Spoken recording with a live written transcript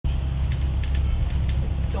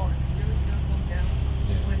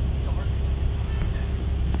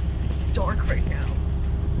dark right now.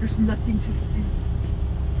 There's nothing to see.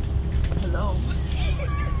 Hello.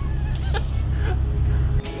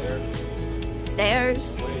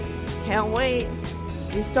 Stairs. Can't wait.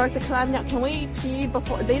 We start the climb now. Can we pee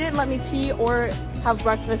before? They didn't let me pee or have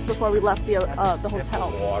breakfast before we left the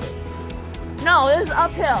hotel. No, it is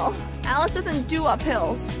uphill. Alice doesn't do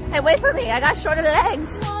uphills. Hey, wait for me. I got shorter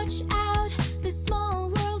legs. Watch out, the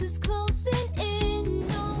small world is closing in.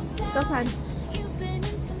 No time.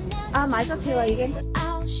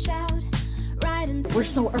 We're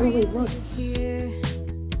so early, look.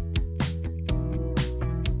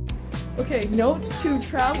 Okay, note to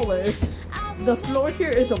travelers. The floor here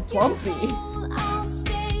is a bumpy.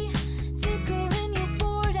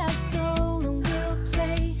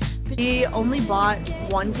 We only bought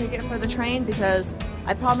one ticket for the train because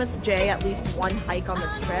I promised Jay at least one hike on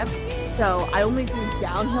this trip. So I only do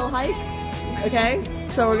downhill hikes, okay?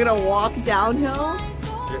 So we're gonna walk downhill.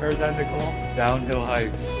 You heard that, Nicole? Downhill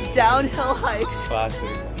hikes. Downhill hikes. Classic.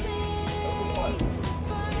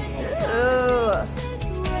 Ooh.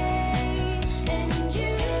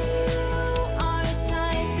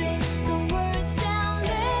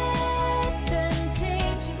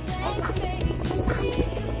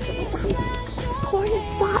 Corner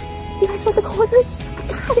stop. You guys want the courses?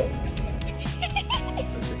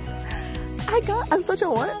 I got it. I'm such a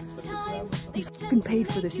what? You fucking paid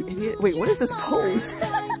for this, you idiot. Wait, what is this pose?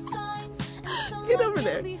 Get over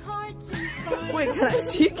there. Wait, can I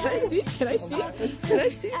see? Can I see? Can I see? Can I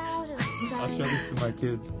see? I'll show this to my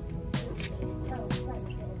kids.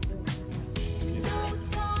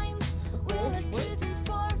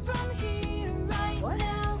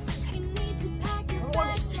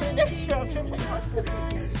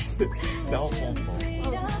 Cell phone.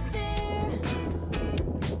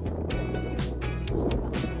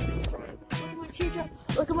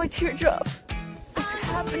 Look at my teardrop. It's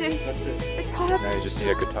happening. That's it. It's happening. Now you just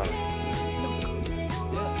need a guitar.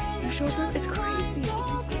 Your shoulder is crazy.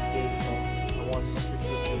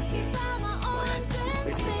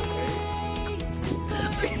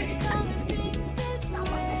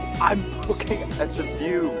 I'm looking at the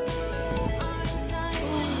view.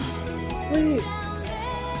 Wait,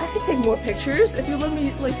 I could take more pictures if you let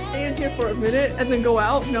me like stand here for a minute and then go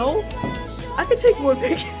out. No, I could take more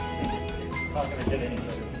pictures. It's not gonna get any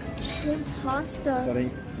better. Shrimp pasta.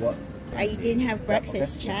 What? You didn't have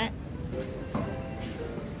breakfast, chat.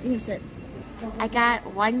 You can sit. I got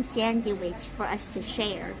one sandwich for us to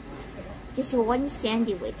share. Just one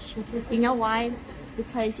sandwich. You know why?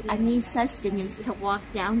 Because I need sustenance to walk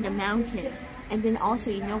down the mountain. And then also,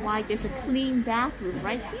 you know why? There's a clean bathroom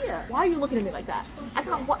right here. Why are you looking at me like that? I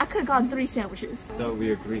could have gotten 3 sandwiches. Thought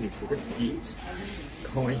we agreed we're gonna eat.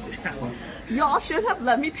 Going down. Y'all should have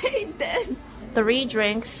let me pay then. 3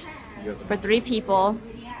 drinks for 3 people.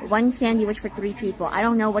 1 sandwich for 3 people. I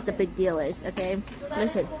don't know what the big deal is, okay?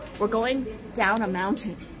 Listen, we're going down a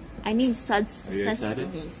mountain. I need sustenance.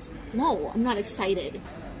 No, I'm not excited.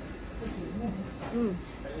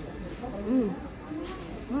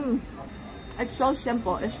 It's so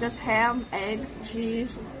simple. It's just ham, egg,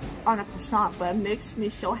 cheese on a croissant, but it makes me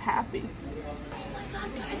so happy. Oh my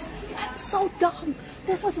god, guys, I'm so dumb.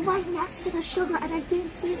 This was right next to the sugar and I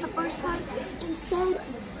didn't see it the first time. Instead,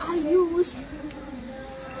 I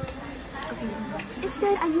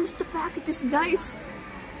used the back of this knife.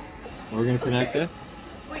 We're gonna connect it?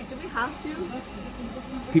 Wait, do we have to?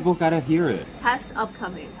 People gotta hear it. Test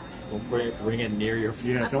upcoming. Don't bring it near your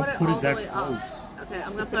feet. Yeah, don't put it that close. Okay,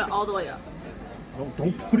 I'm gonna put it all the way up.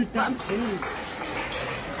 Don't put it that close.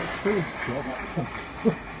 So dumb.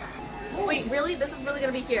 Wait, really? This is really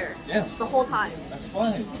gonna be here? Yeah. The whole time? That's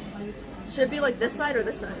fine. Should it be like this side or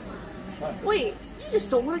this side? That's fine. Wait, you just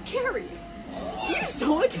don't want to carry. You just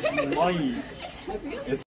don't want to carry. It's light. It's heavy.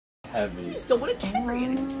 It's heavy. You just don't want to carry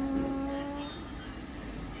it.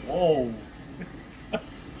 Whoa.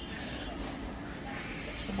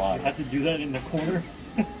 Come on. I had to do that in the corner.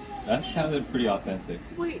 That sounded pretty authentic.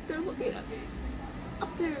 Wait, they're looking at me.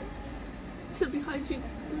 Up there. To behind you.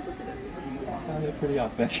 They're looking at me. That sounded pretty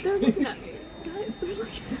authentic. They're looking at me. Guys, they're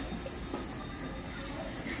looking at me.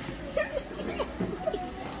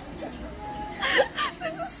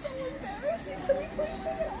 This is so embarrassing. Can we please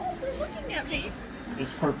take it off? They're looking at me.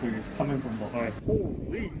 It's perfect. It's coming from behind.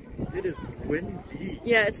 Holy, it is windy.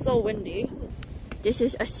 Yeah, it's so windy. This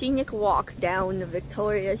is a scenic walk down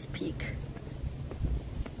Victoria's Peak.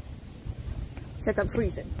 Except I'm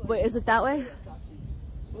freezing. Wait, is it that way?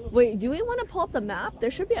 Wait, do we want to pull up the map? There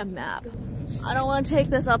should be a map. I don't want to take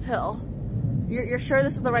this uphill. You're sure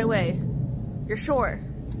this is the right way? You're sure?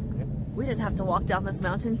 We didn't have to walk down this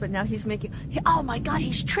mountain, but now he's making... oh my god,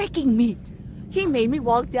 he's tricking me! He made me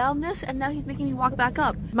walk down this and now he's making me walk back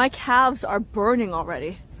up. My calves are burning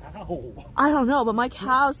already. Ow. I don't know, but my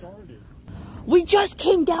calves... We just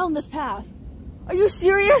came down this path. Are you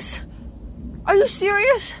serious? Are you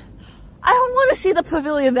serious? I don't want to see the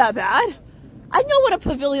pavilion that bad. I know what a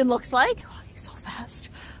pavilion looks like. Oh, he's so fast.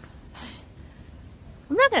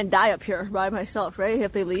 I'm not gonna die up here by myself, right?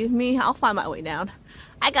 If they leave me, I'll find my way down.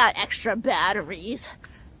 I got extra batteries.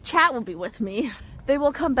 Chat will be with me. They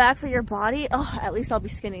will come back for your body. Oh, at least I'll be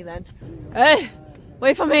skinny then. Hey,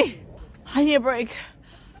 wait for me. I need a break.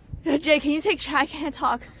 Jay, can you take chat? I can't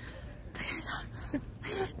talk.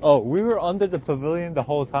 Oh, we were under the pavilion the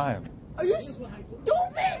whole time. Are you stupid?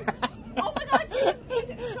 Oh my god,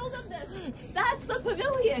 show them this. That's the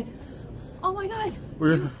pavilion. Oh my god.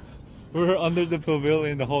 We were under the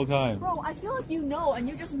pavilion the whole time. Bro, I feel like you know and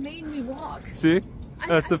you just made me walk. See?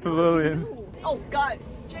 That's the pavilion. Like oh god.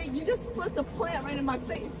 Jay, you just flipped the plant right in my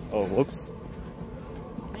face. Oh, whoops.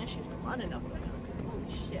 Man, she's running up there.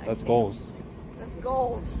 Holy shit. That's gold. That's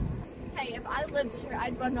gold. Hey, if I lived here,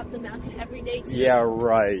 I'd run up the mountain every day too. Yeah,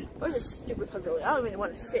 right. Where's this stupid pavilion? I don't even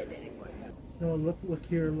want to sit in it anymore. No, look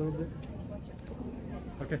here a little bit.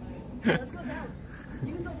 Okay. Let's go down.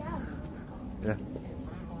 You can go down. Yeah.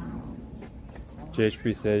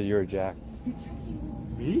 JHP said you're a jack.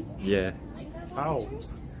 Me? Yeah. Do you guys How? want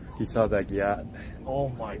pictures? He saw that yacht. Oh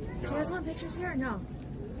my Do you guys god. want pictures here or no?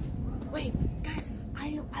 Wait, guys,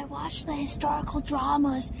 I watch the historical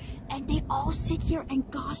dramas and they all sit here and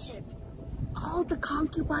gossip. All the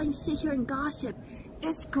concubines sit here and gossip.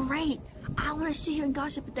 It's great. I want to sit here and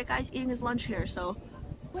gossip, but that guy's eating his lunch here, so...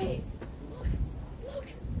 Wait. Look.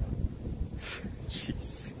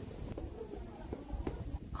 Jeez.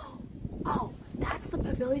 Oh, that's the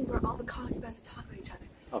pavilion where all the concubines talk to each other.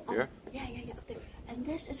 Up here? Yeah, up there. And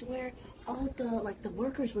this is where all the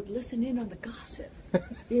workers would listen in on the gossip.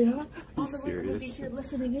 You know? All the workers would be serious? here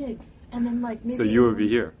listening in. And then like maybe... So you would be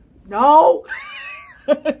here? No!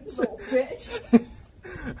 Little bitch.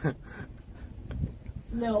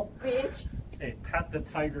 Little bitch. Hey, pat the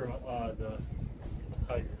tiger, the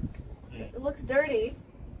tiger. Yeah. It looks dirty.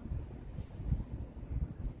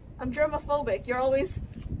 I'm germophobic. You're always...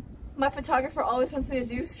 My photographer always wants me to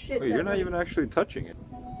do shit. Wait, you're not even actually touching it.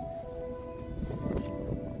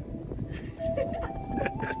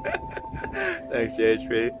 Thanks,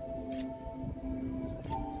 JHP.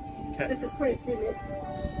 This is pretty stupid.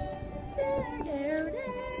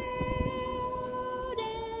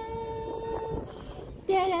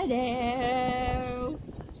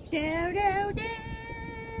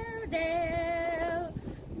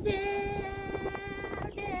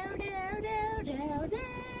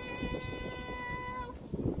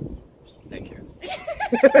 Thank you.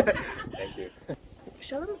 Thank you.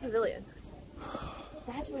 Show them the pavilion.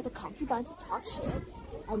 That's where the concubines would talk shit.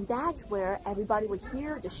 And that's where everybody would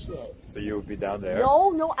hear the shit. So you would be down there?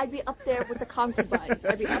 No, I'd be up there with the concubines.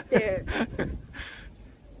 I'd be up there. Yeah,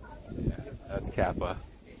 that's Kappa.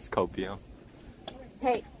 It's copium.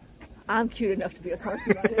 Hey, I'm cute enough to be a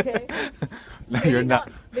concubine, okay? No, Maybe you're not.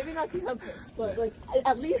 Maybe not the Empress, but like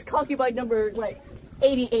at least concubine number like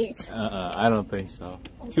 88. I don't think so.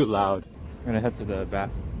 Too loud. I'm gonna head to the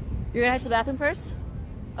bathroom. You're gonna head to the bathroom first?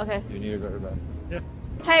 Okay. You need to go to the bathroom. Yeah.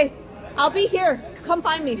 Hey, I'll be here. Come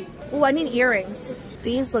find me. Oh, I need earrings.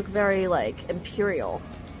 These look very like imperial.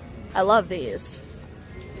 I love these.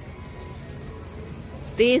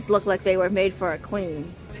 These look like they were made for a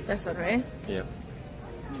queen. This one, right? Yeah.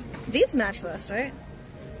 These match this, right?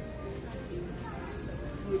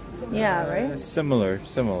 Yeah, right? Similar.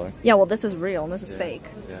 Yeah, well, this is real and this is fake.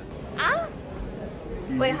 Yeah. Ah?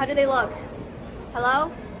 Wait, how do they look?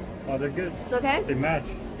 Hello? Oh, they're good. It's okay? They match.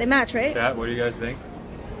 They match, right? Chat, what do you guys think?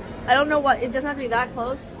 I don't know what, it doesn't have to be that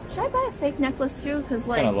close. Should I buy a fake necklace too? Because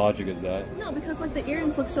What like, kind of logic is that? no, because like the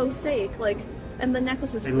earrings look so fake, like, and the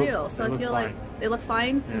necklace is They look- real, so they I look feel like fine. they look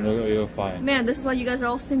fine. You're fine. Man, this is why you guys are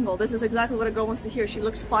all single. This is exactly what a girl wants to hear. She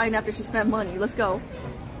looks fine after she spent money. Let's go.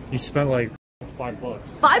 You spent like $5.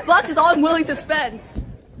 $5 is all I'm willing to spend.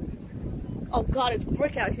 Oh god, it's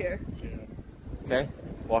brick out here. Yeah. Okay,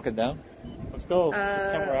 walk it down. Let's go. This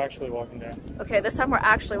time we're actually walking down. Okay, this time we're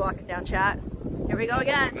actually walking down, chat. Here we go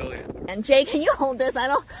again. Pavilion. And Jay, can you hold this? I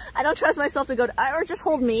don't trust myself to go to, or just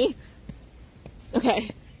hold me.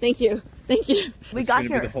 Okay, thank you. We got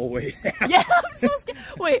here. The whole way down. Yeah, I'm so scared.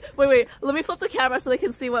 Wait. Let me flip the camera so they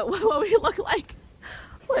can see what we look like.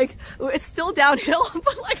 Like, it's still downhill,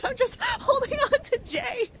 but like I'm just holding on to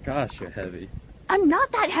Jay. Gosh, you're heavy. I'm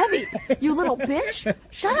not that heavy, you little bitch.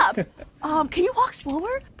 Shut up. Can you walk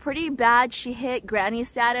slower? Pretty bad she hit granny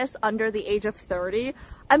status under the age of 30.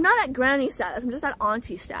 I'm not at granny status, I'm just at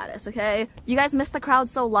auntie status, okay? You guys missed the crowd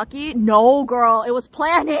so lucky? No, girl, it was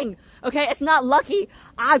planning, okay? It's not lucky.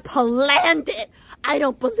 I planned it. I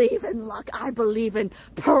don't believe in luck. I believe in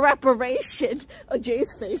preparation. Oh,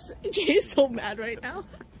 Jay's face. Jay's so mad right now.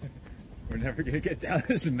 We're never gonna get down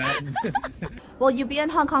this mountain. Will you be in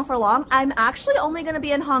Hong Kong for long? I'm actually only gonna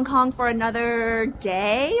be in Hong Kong for another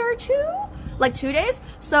day or two, like 2 days.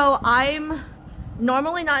 So I'm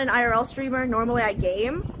normally not an IRL streamer. Normally I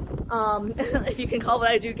game, if you can call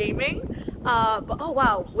what I do gaming. But oh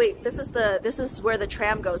wow, wait, this is where the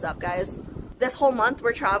tram goes up, guys. This whole month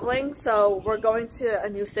we're traveling, so we're going to a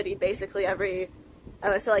new city basically every,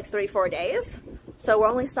 I would say like 3-4 days. So we're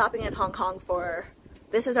only stopping in Hong Kong for,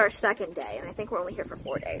 this is our 2nd day, and I think we're only here for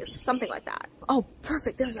 4 days, something like that. Oh,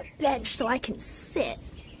 perfect, there's a bench so I can sit.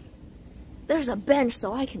 There's a bench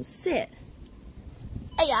so I can sit.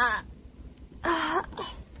 Yeah.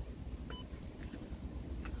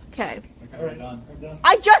 Okay.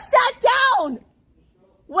 I just sat down!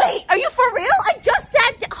 Wait, are you for real? I just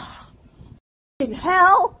sat down. In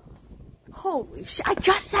hell. Holy shit, I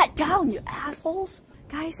just sat down, you assholes.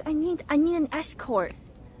 Guys, I need an escort.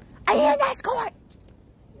 I need an escort!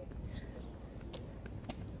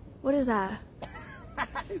 What is that?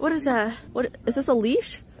 What is that? What is this, a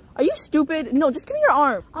leash? Are you stupid? No, just give me your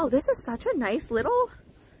arm. Oh, this is such a nice little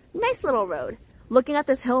road. Looking at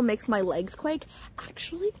this hill makes my legs quake.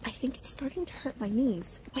 Actually, I think it's starting to hurt my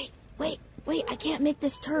knees. Wait, I can't make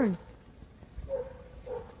this turn.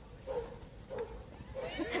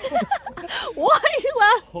 Why are you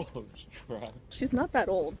laughing? Holy crap. She's not that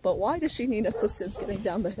old, but why does she need assistance getting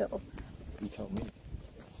down the hill? You tell me.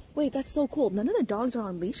 Wait, that's so cool. None of the dogs are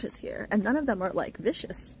on leashes here, and none of them are like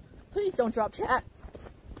vicious. Please don't drop chat.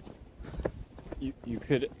 You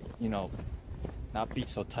could, you know, not be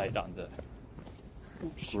so tight on the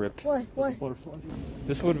grip. What?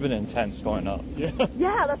 This would have been intense going up. Yeah.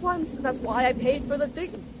 Yeah, that's why I paid for the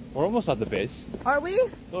thing. We're almost at the base. Are we?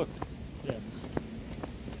 Look. Yeah.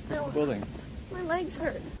 No, Buildings. my legs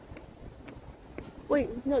hurt.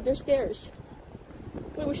 Wait, no, there's stairs.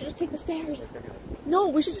 Wait, we should just take the stairs. No,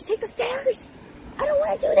 we should just take the stairs. I don't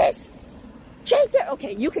want to do this. Jake, there.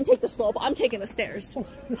 Okay, you can take the slope. I'm taking the stairs.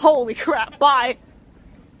 Holy crap! Bye.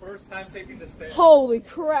 First time taking the stairs. Holy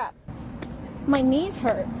crap! My knees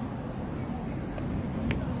hurt.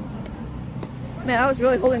 Man, I was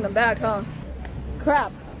really holding them back, huh?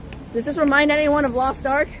 Crap. Does this remind anyone of Lost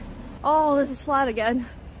Ark? Oh, this is flat again.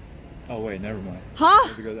 Oh wait, never mind. Huh? We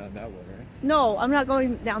have to go down that way, right? No, I'm not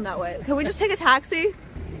going down that way. Can we just take a taxi?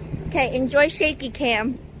 Okay, enjoy shaky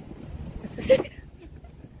cam. The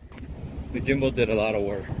gimbal did a lot of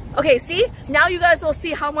work. Okay, see? Now you guys will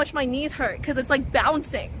see how much my knees hurt because it's like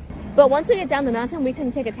bouncing. But once we get down the mountain, we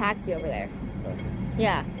can take a taxi over there. Okay.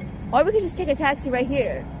 Yeah. Or we could just take a taxi right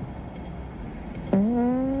here.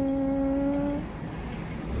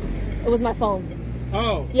 It was my phone.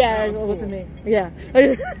 Oh. Yeah, it wasn't me. Yeah.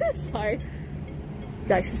 Sorry. You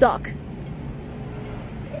guys suck.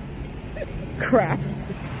 Crap.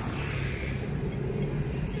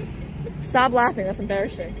 Stop laughing, that's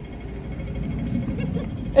embarrassing.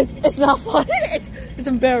 It's not funny, it's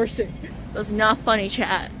embarrassing. That's not funny,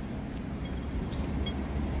 chat.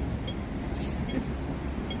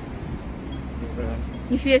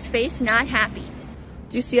 You see his face? Not happy.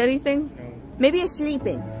 Do you see anything? No. Maybe he's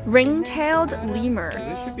sleeping. Ring-tailed lemur.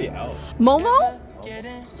 This should be out. Momo?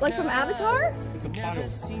 Like from Avatar? It's a pile.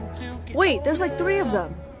 Wait, there's like 3 of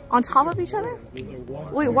them. On top of each other?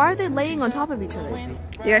 Wait, why are they laying on top of each other?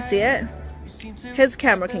 You guys see it? His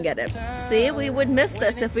camera can get it. See, we would miss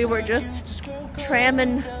this if we were just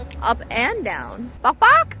tramming up and down. Bok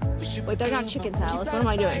bok! Wait, they're not chicken salads. What am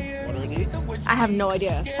I doing? What are these? I have no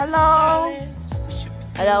idea. Hello?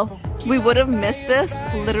 Hello? We would have missed this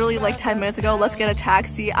literally like 10 minutes ago. Let's get a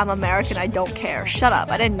taxi. I'm American. I don't care. Shut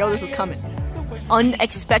up. I didn't know this was coming.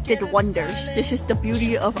 Unexpected wonders. This is the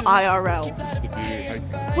beauty of IRL.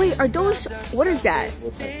 Wait, are those... What is that?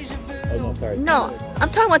 Oh, no, sorry. No, I'm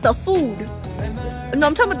talking about the food. No,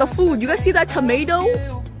 I'm talking about the food. You guys see that tomato?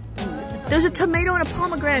 There's a tomato and a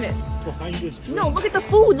pomegranate. Behind this. No, look at the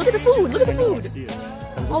food. Look at the food. Look at the food.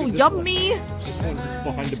 Oh, yummy. This one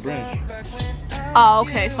behind the branch. Oh,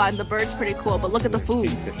 okay, fine. The bird's pretty cool, but look at the food.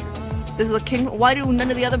 This is a king. Why do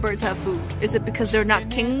none of the other birds have food? Is it because they're not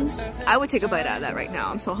kings? I would take a bite out of that right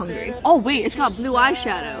now. I'm so hungry. Oh, wait, it's got blue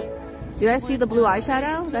eyeshadow. You guys see the blue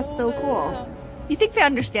eyeshadow? That's so cool. You think they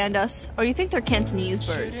understand us? Or you think they're Cantonese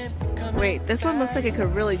birds? Wait, this one looks like it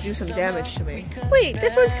could really do some damage to me. Wait,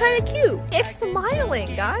 this one's kind of cute. It's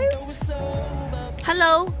smiling, guys.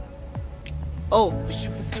 Hello. Oh.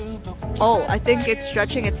 Oh, I think it's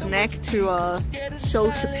stretching its neck to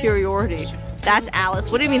show superiority. That's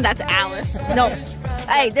Alice. What do you mean that's Alice? No.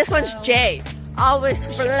 Hey, this one's Jay. Always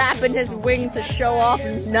flapping his wing to show off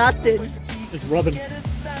nothing. It's rubbing.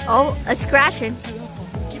 Oh, a scratching.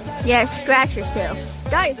 Yeah, scratch yourself.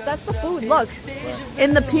 Guys, that's the food. Look.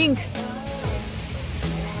 In the pink.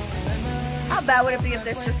 How bad would it be if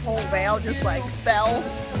this just whole rail just like fell?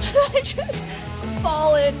 I just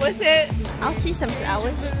fall in with it. I'll see some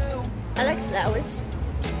flowers. I like flowers.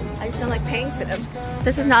 I just don't like paying for them.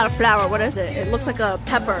 This is not a flower. What is it? It looks like a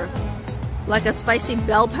pepper. Like a spicy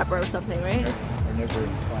bell pepper or something, right? They're never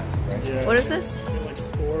plant, right? Yeah, what is this? They like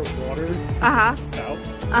store water. Right? Spout.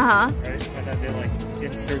 Right, and then they like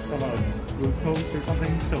insert some glucose or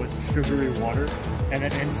something, so it's sugary water. And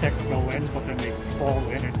then insects go in, but then they fall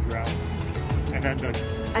in and drown.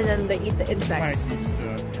 And then they eat the insects. Plant eats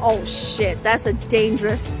the. Oh shit! That's a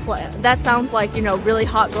dangerous plant. That sounds like, you know, really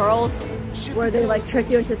hot girls, where they like trick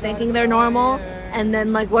you into thinking they're normal, and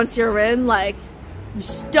then like once you're in, like you're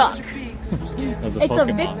stuck. It's a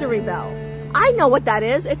victory bell. I know what that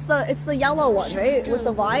is. It's the yellow one, right? With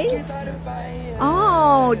the vines?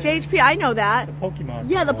 Oh, JHP, I know that. The Pokemon.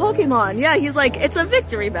 Yeah, the Pokemon. Yeah, he's like, it's a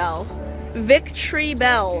victory bell. Victory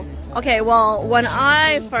bell. Okay, well, when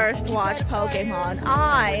I first watched Pokemon,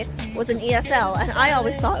 I was an ESL, and I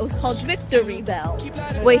always thought it was called Victory Bell.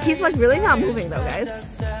 Wait, he's like really not moving though,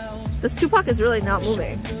 guys. This Tupac is really not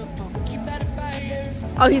moving.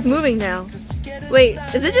 Oh, he's moving now. Wait,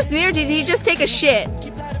 is it just me or did he just take a shit?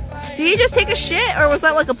 Did he just take a shit or was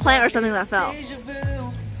that like a plant or something that fell?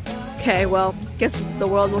 Okay, well, guess the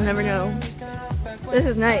world will never know. This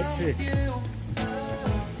is nice. Hey.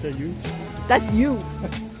 Is that you? That's you.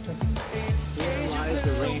 Here lies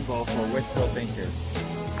the rainbow for wishful thinkers.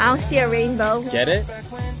 I don't see a rainbow. Get it?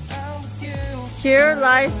 Here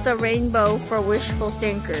lies the rainbow for wishful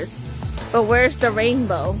thinkers. But where's the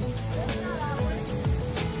rainbow?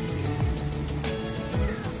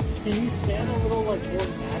 Can you stand a little like more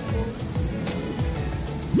natural?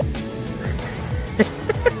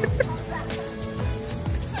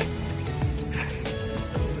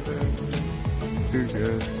 Too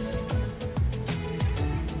good.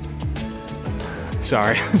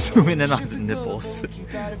 Sorry, I'm zooming in on the nipples.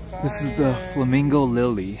 This is the flamingo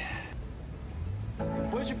lily.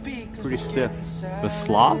 Pretty stiff. The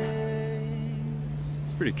sloth?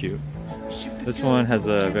 It's pretty cute. This one has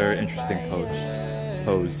a very interesting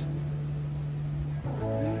pose.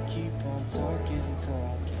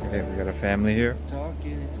 Okay, we got a family here.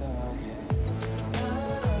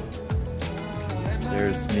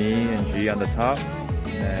 There's me and G on the top,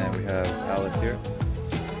 and we have Alice here.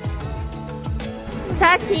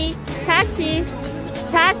 Taxi, taxi,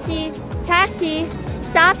 taxi, taxi.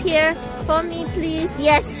 Stop here for me, please.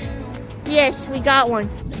 Yes, yes, we got one.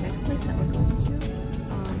 The next place that we're going to,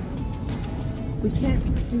 we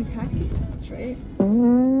can't do taxi business, right?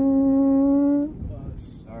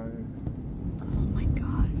 Sorry. Oh my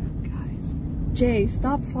god, guys. Jay,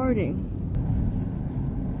 stop farting.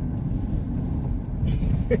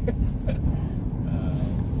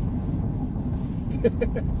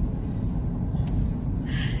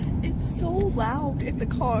 It's so loud in the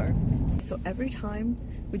car. So every time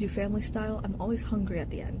we do family style, I'm always hungry at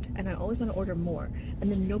the end and I always want to order more, and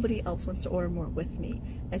then nobody else wants to order more with me.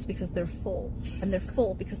 And it's because they're full, and they're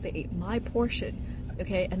full because they ate my portion,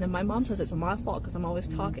 okay? And then my mom says it's my fault because I'm always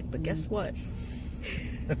talking, but guess what?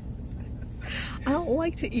 I don't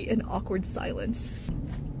like to eat in awkward silence.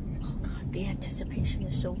 Oh god, the anticipation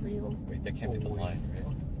is so real. Wait, that can't be the line,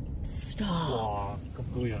 right? Stop. Wow,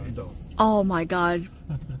 completely unknown. Oh my god.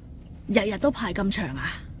 日日都排咁長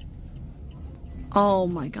啊? Oh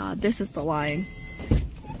my god, this is the line.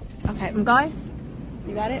 Okay, Mgai,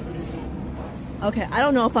 you got it? Okay, I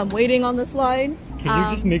don't know if I'm waiting on this line. Can you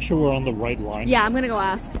just make sure we're on the right line? Yeah, I'm gonna go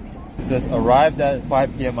ask. It says arrived at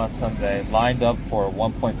 5 p.m. on Sunday, lined up for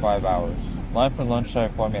 1.5 hours. Line for lunch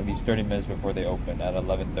started forming at least 30 minutes before they opened at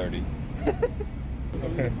 11:30.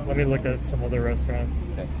 Okay, let me look at some other restaurant.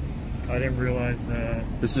 Okay. I didn't realize that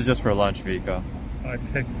This is just for lunch, Vika. I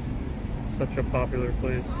picked such a popular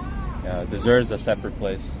place. Yeah, dessert is a separate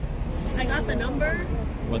place. I got the number.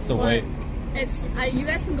 What's the But wait? it's you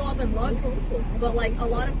guys can go up and look, but like a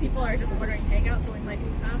lot of people are just ordering takeout, so it might be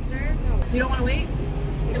faster. You don't want to wait?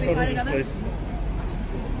 Let's we go to find this another? place.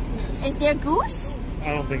 Is there goose?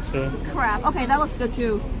 I don't think so. Crap. Okay, that looks good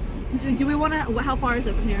too. Do we want to? How far is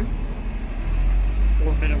it from here?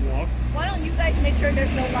 4-minute walk. Why don't you guys make sure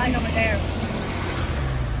there's no line over there?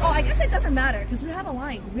 Oh, I guess it doesn't matter because we have a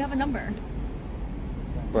line. We have a number.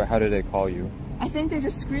 But how did they call you? I think they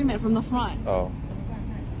just scream it from the front. Oh.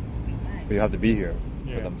 But you have to be here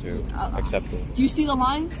Yeah. for them to accept it. Do you see the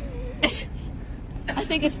line? I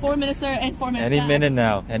think it's 4 minutes there and 4 minutes Any back. minute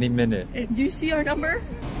now. Any minute. Do you see our number?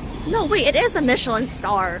 No, wait, it is a Michelin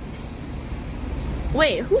star.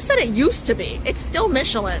 Wait, who said it used to be? It's still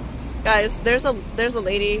Michelin. Guys, there's a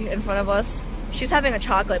lady in front of us. She's having a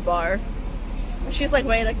chocolate bar. She's like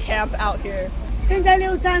ready to camp out here. 现在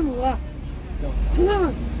635啊。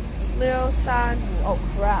 Oh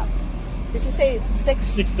crap. Did she say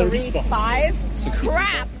 635? 60.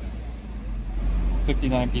 Crap!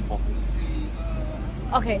 59 people.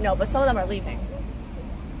 Okay, no, but some of them are leaving.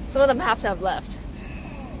 Some of them have to have left.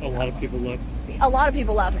 A lot of people left. A lot of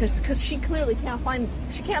people left because she clearly can't find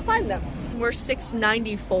them. We're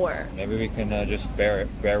 694. Maybe we can just bear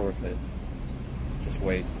with it. Just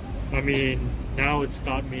wait. I mean, now it's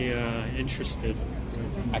got me interested.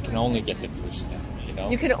 I can only get the cruise now, you know?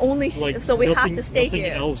 You can only Like, so we have nothing- to stay nothing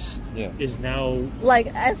here. else is now. Like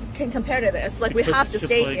as can compare to this, like we because have it's to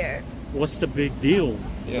just stay like, here. What's the big deal?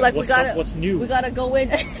 Yeah. Like what's we gotta up, what's new? We gotta go in.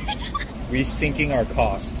 We're sinking our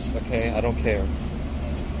costs, okay? I don't care.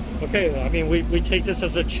 Okay, I mean, we take this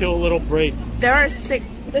as a chill little break. There are six.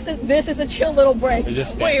 This is a chill little break. We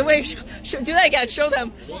just wait. Do that again. Show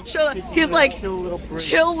them. He's like chill little break.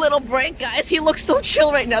 chill little break, guys. He looks so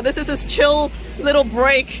chill right now. This is his chill little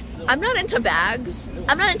break. I'm not into bags.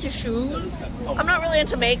 I'm not into shoes. I'm not really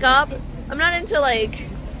into makeup. I'm not into like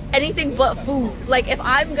anything but food. Like if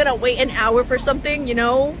I'm gonna wait an hour for something, you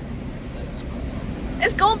know,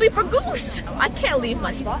 it's gonna be for Goose. I can't leave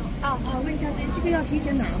my spot. 问一下，这个要提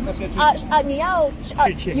前拿吗？你要要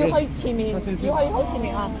去前面，要去好前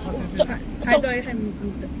面啊。排隊係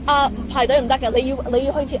唔得。排隊唔得嘅，你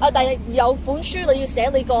要去前但係有本書你要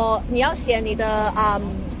寫你要寫你的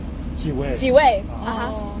幾位。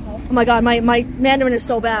Oh my god, my Mandarin is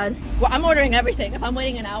so bad. Well, I'm ordering everything. If I'm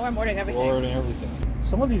waiting an hour, I'm ordering everything. Ordering everything.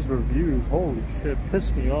 Some of these reviews, holy shit,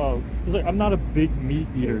 piss me off. It's like, I'm not a big meat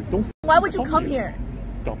eater. Don't. Why would you come here?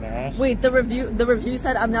 Dumbass. Wait, the review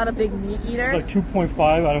said I'm not a big meat eater. Like 2.5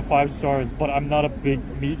 out of 5 stars, but I'm not a big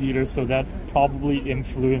meat eater, so that probably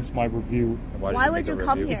influenced my review. Why would you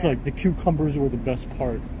come here? It's like the cucumbers were the best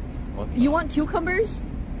part. You want cucumbers?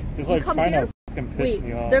 It's like come trying here? to fucking piss Wait,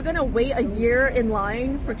 me off. they're gonna wait a year in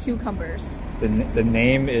line for cucumbers. The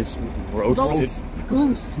name is roasted.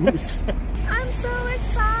 Goose. Goose. I'm so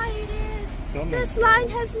excited. This line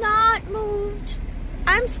has not moved.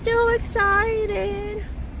 I'm still excited.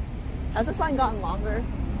 Has this line gotten longer?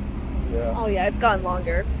 Yeah. Oh yeah, it's gotten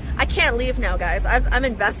longer. I can't leave now, guys. I'm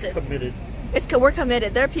invested. Committed. We're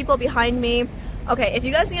committed. There are people behind me. Okay, if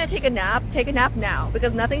you guys need to take a nap now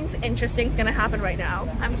because nothing's interesting is gonna happen right now.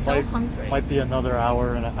 I'm so hungry. Might be another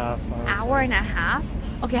hour and a half. Hour and a half?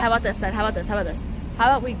 Okay, how about this then? How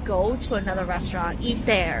about we go to another restaurant, eat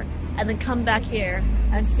there, and then come back here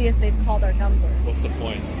and see if they've called our number. What's the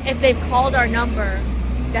point? If they've called our number,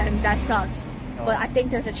 then that sucks. But I think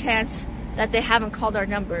there's a chance that they haven't called our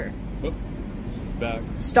number. Oh, she's back.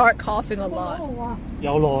 Start coughing a lot.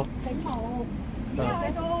 有咯。醒頭，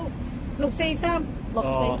寫到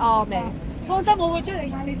643。哦，明。方針我會出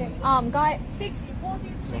嚟嗌你哋。唔該。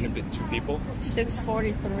 It's only been 2 people?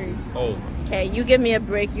 6:43. Oh. Okay, you give me a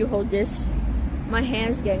break. You hold this. My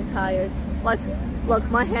hand's getting tired. Like, look,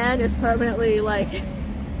 my hand is permanently like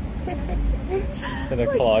In a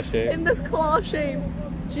claw shape. in this claw shape.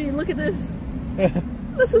 Gee, look at this.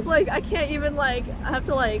 This is like, I can't even like, I have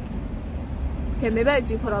to like, okay, maybe I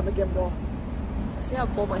do put on the gimbal. See how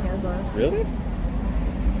cold my hands are. Really?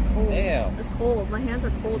 Cold. Damn. It's cold. My hands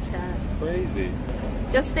are cold, Chad. Crazy.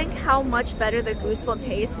 Just think how much better the goose will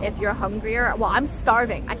taste if you're hungrier. Well, I'm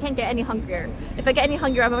starving. I can't get any hungrier. If I get any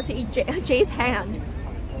hungrier, I'm about to eat Jay's hand.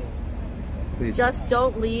 Please. Just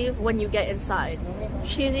don't leave when you get inside.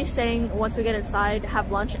 Cheesy's saying once we get inside,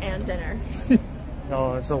 have lunch and dinner.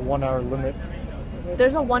 No, it's a 1 hour limit.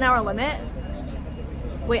 There's a 1 hour limit?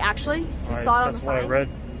 Wait, actually? You saw it on the That's what I sign? read.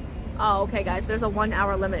 Oh, okay, guys. There's a 1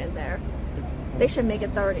 hour limit in there. They should make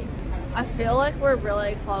it 30. I feel like we're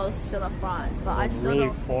really close to the front, but I still really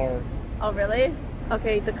don't... far. Oh, really?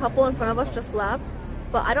 Okay, the couple in front of us just left,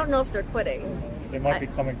 but I don't know if they're quitting. They might be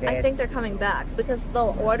coming back. I think they're coming back because the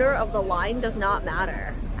order of the line does not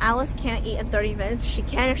matter. Alice can't eat in 30 minutes. She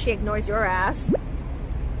can if she ignores your ass.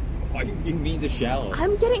 Why are you being mean to Shallow?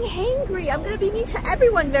 I'm getting hangry. I'm gonna be mean to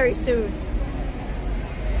everyone very soon.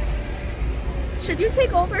 Should you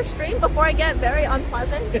take over stream before I get very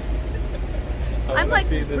unpleasant? I'm like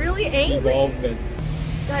really angry. Involvement.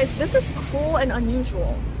 Guys, this is cruel and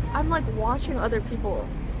unusual. I'm like watching other people.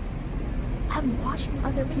 I'm watching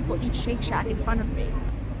other people eat Shake Shack in front of me.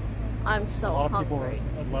 I'm so A lot of people hungry.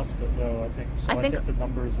 are left though, I think. So I think the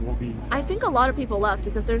numbers will be... I think a lot of people left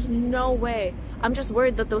because there's no way. I'm just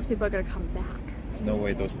worried that those people are going to come back. There's no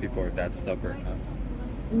way those people are that stubborn, huh?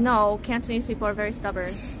 No, Cantonese people are very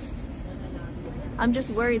stubborn. I'm just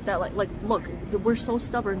worried that like look, we're so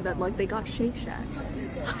stubborn that like they got Shake Shack.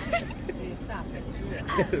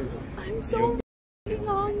 I'm so f***ing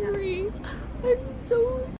hungry. I'm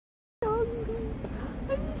so hungry.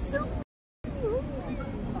 I'm so hungry.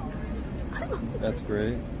 That's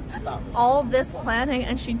great. All this planning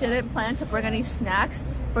and she didn't plan to bring any snacks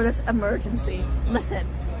for this emergency. Listen,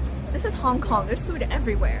 this is Hong Kong. There's food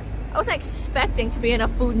everywhere. I wasn't expecting to be in a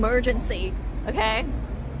food emergency, okay?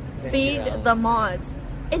 Feed the mods.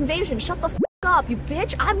 Invasion, shut the f up, you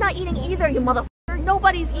bitch. I'm not eating either, you motherfucker.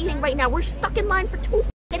 Nobody's eating right now. We're stuck in line for 2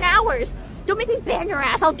 hours. Don't make me ban your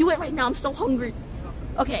ass. I'll do it right now. I'm so hungry.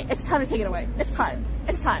 Okay, it's time to take it away. It's time.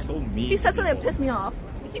 It's time. So mean. He said something that pissed me off.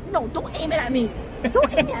 No, don't aim it at me.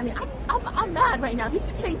 Don't aim it at me. I'm mad right now. He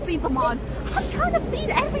keeps saying feed the mods. I'm trying to feed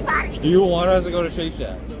everybody. Do you want us to go to Shake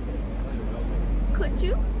Shack? Could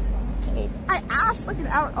you? Oh. I asked like an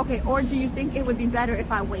hour. Okay, or do you think it would be better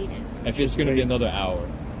if I waited? If it's gonna be another hour.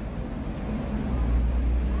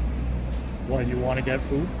 What, you want to get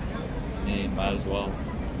food? Yeah, might as well.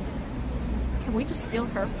 Can we just steal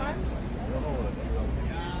her fries?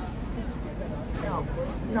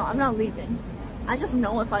 No, I'm not leaving. I just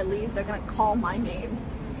know if I leave, they're gonna call my name.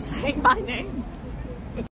 Saying my name.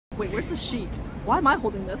 Wait, where's the sheet? Why am I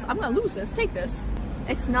holding this? I'm gonna lose this. Take this.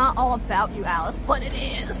 It's not all about you, Alice, but it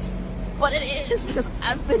is. But it is, because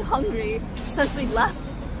I've been hungry since we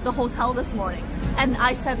left the hotel this morning. And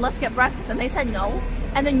I said, let's get breakfast, and they said no.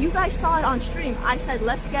 And then you guys saw it on stream. I said,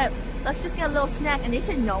 let's just get a little snack, and they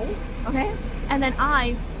said no, okay? And then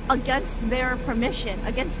I, against their permission,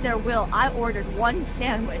 against their will, I ordered one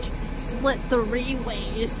sandwich, split 3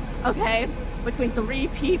 ways, okay? Between 3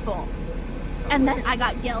 people. And then I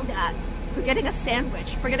got yelled at for getting a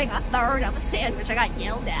sandwich, for getting a third of a sandwich. I got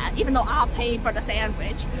yelled at, even though I paid for the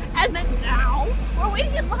sandwich. And then now, we're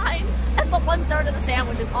waiting in line, and the 1/3 of the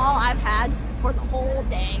sandwich is all I've had for the whole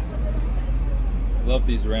day. Love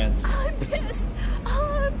these rants. I'm pissed.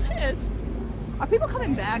 I'm pissed. Are people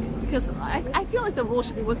coming back? Because I feel like the rule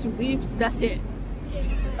should be once you leave, that's it.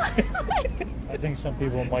 I think some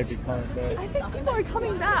people might be coming back. I think people are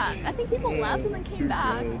coming back. I think people left and then came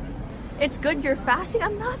back. Good. It's good you're fasting.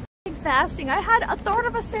 I'm not fasting. I had a third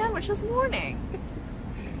of a sandwich this morning.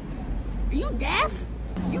 Are you deaf?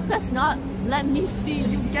 You best not let me see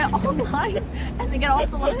you get online and then get off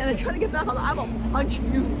the line and then try to get back on. I will punch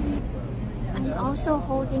you. I'm also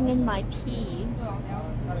holding in my pee.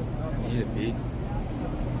 You need a pee?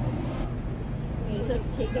 Okay, so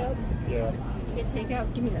takeout. Yeah. Get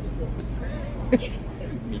takeout. Give me that shit.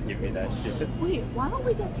 Give me that shit. Wait, why don't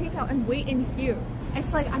we get takeout and wait in here?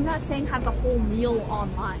 It's like, I'm not saying have the whole meal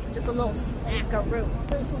online, just a little snackaroo.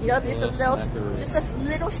 You know, just a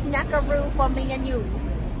little snackaroo for me and you.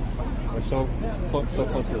 We're so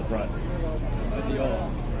close to the front.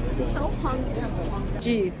 So hungry.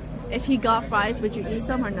 Gee, if he got fries, would you eat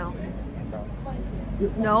some or no?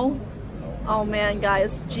 No? Oh man,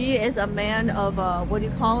 guys, G is a man of, what do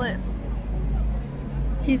you call it?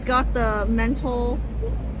 He's got the mental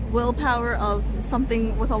willpower of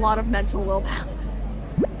something with a lot of mental willpower.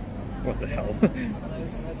 What the hell?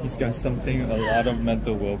 He's got a lot of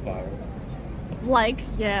mental willpower. Like,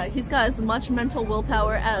 yeah, he's got as much mental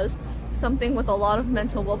willpower as something with a lot of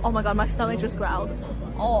mental will. Oh my god, my stomach just growled.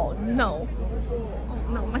 Oh no. Oh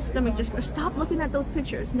no, my stomach just growled. Stop looking at those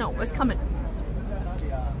pictures. No, it's coming.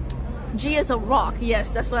 G is a rock. Yes,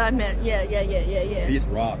 that's what I meant. Yeah. He's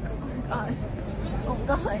rock. God. Oh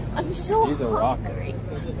god, I'm so He's a rock. hungry.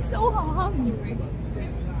 I'm so hungry.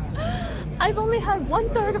 I've only had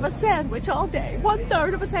 1/3 of a sandwich all day.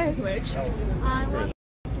 1/3 of a sandwich. I want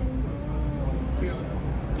goose.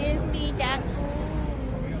 Give me that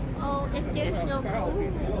goose. Oh, if there's no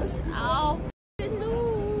goose, I'll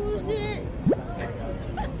lose it.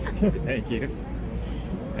 Thank you.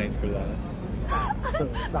 Thanks for that.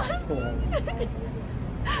 That's cool.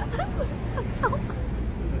 I'm so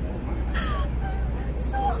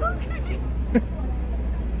hungry.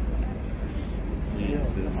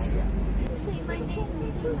 Jesus. Say my name,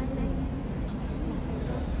 say my name.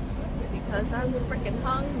 Because I'm freaking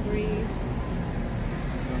hungry.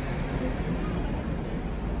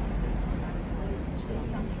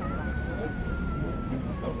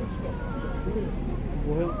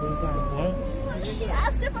 What? She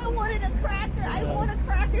asked if I wanted a cracker. I want a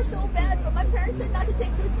cracker so bad, but my parents said not to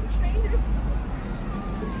take food from strangers.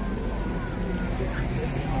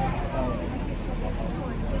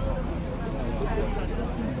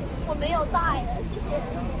 没有带，谢谢。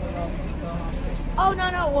Oh no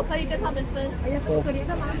no， 我可以跟他们分。哎呀，这么可怜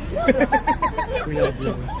干嘛？不要不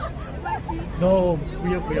要。No， 不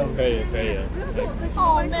要不要。可以可以。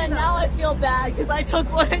Oh man, now I feel bad because I took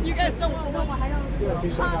one and you guys don't want. 那我还要。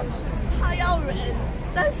他要忍，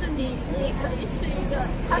但是你可以吃一个。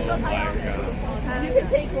他说他要忍。You can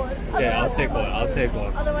take one. Yeah, I'll take one. I'll take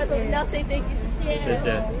one. Otherwise, I'll say thank you. 谢谢。谢谢。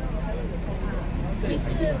你是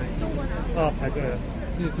中文啊？排队了。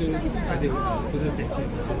是排队不是点心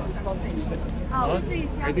是吧？好，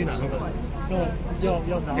排队拿多少？要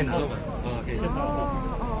拿。可以拿多少？可以先拿。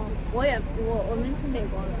我们是美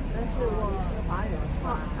国人，但是我是华人。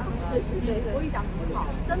是。我语讲很好。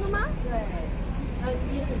真的吗？对。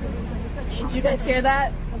Did you guys hear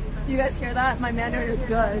that? You guys hear that? My manner is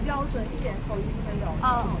good. 标准一点口音没有。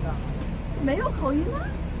好的。没有口音吗？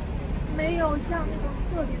没有像那种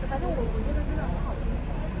特别的，反正我觉得真的很好听。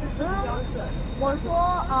标准。我说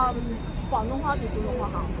广东话比普通话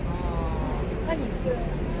好。那你是？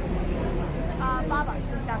爸爸是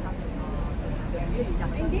香港人。粤语讲。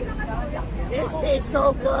你听他们刚刚讲。This tastes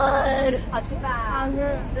so good. 好吃吧？好吃。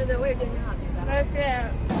对对，我也觉得挺好吃的。对。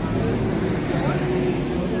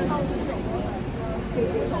不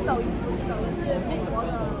是抖音，是美国的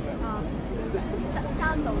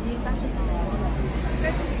上抖音，但是是美国的。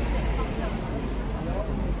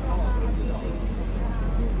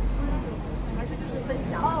还是就是分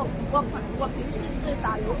享。哦，我平时是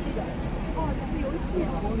打游戏的。哦，你是游戏。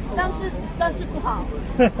但是不好。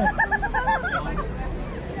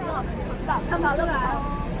看不出来。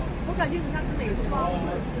我感觉你像是美妆或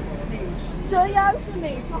者是美食。这样是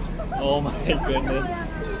美妆。Oh my goodness.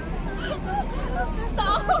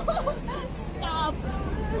 Stop.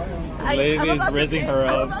 Lady's raising her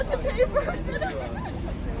up. I'm about to pay for her dinner.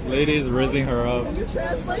 Lady's raising her up. Can you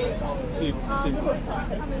translate?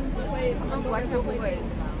 他们完全不会。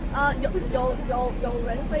有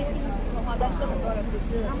人会的话，但是很多人不是。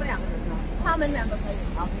他们两个可以。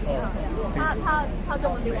他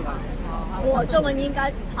中文比我好，我中文应该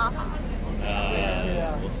比他好。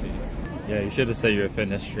We'll see. Yeah, you should have said you're a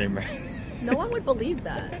fitness streamer. No one would believe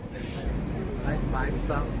that. Like my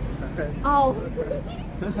son. Oh.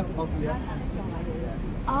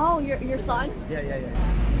 Oh, your son? Yeah.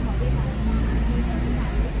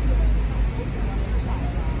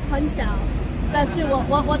 很小，但是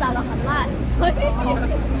我打得很烂，所以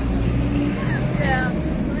yeah,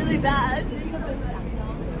 really bad.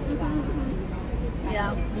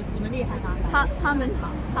 Yeah. 你们厉害吗？他们好，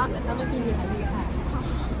他们比你还厉害，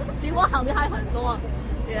比我好厉害很多。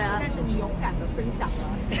Yeah. 但是你勇敢的分享了。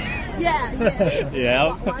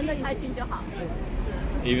Yeah. 玩得开心就好。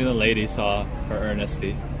Even the lady saw her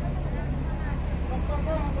earnesty.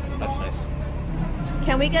 That's nice.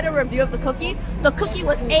 Can we get a review of the cookie? The cookie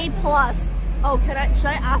was A+. Oh, should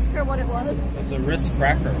I ask her what it was? It was a Ritz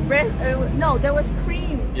cracker. No, there was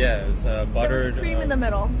cream. Yeah, it was buttered. There was cream in the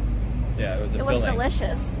middle. Yeah, it was a filling. It was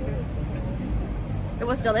delicious. It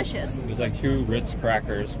was delicious. It was like 2 Ritz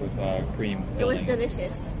crackers with cream filling. It was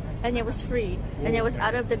delicious. And it was free. And it was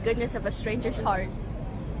out of the goodness of a stranger's heart.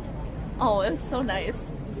 Oh, it was so nice.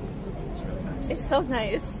 It's really nice. It's so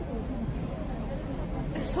nice.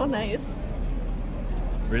 It's so nice.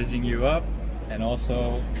 Raising you up and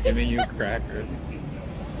also giving you crackers.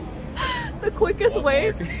 The quickest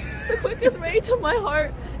way to my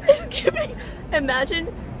heart is giving. Imagine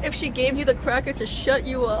if she gave you the cracker to shut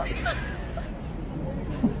you up.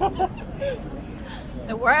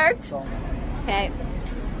 It worked. Okay.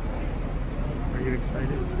 Are you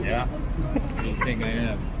excited? Yeah. What do you think I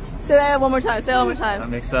am? Say that one more time. Say it one more time.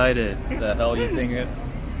 I'm excited. The hell you think it?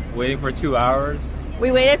 Waiting for 2 hours?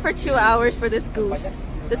 We waited for 2 hours for this goose.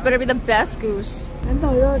 This better be the best goose.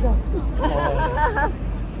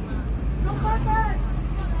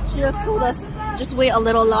 She just told us, just wait a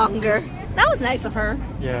little longer. That was nice of her.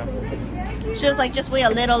 Yeah. She was like, just wait a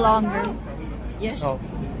little longer. Yes. Oh,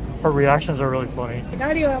 her reactions are really funny.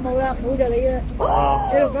 打呢個冇啦，冇就你啦。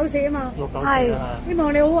694啊嘛。係。希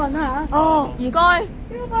望你好運啦嚇。哦，唔該。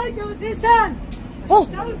要買做先生。哦。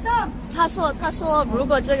小心。他說如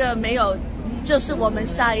果這個沒有，就是我們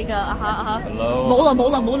下一個Hello. 冇啦。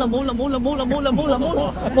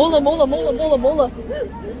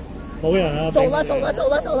冇人啊！走啦！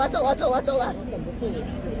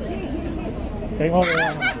俾我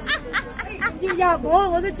要入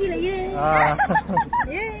我都知你嘅。啊！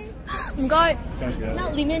唔該。那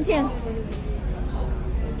裡面見。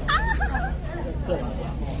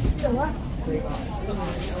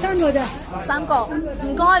3個咋？3個。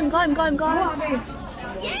唔該。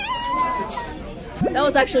That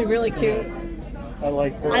was actually really cute. I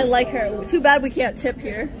like her. I like her. Too bad we can't tip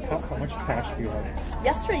here. How much cash do you have?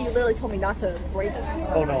 Yesterday you literally told me not to break it.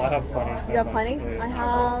 Oh no, I have plenty. You have plenty? I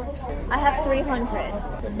have 300.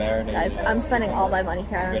 The marinade. Guys, I'm spending all my money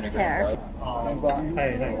here. Vinegar. Here.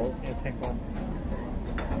 Hey, you think on?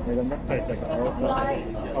 Hey, check it out.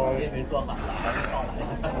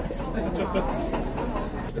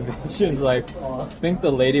 She's like, I think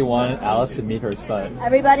the lady wanted Alice to meet her son.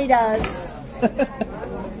 Everybody does.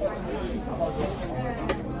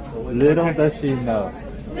 Little does she know.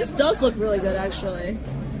 This does look really good, actually.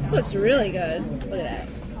 This looks really good. Look at that.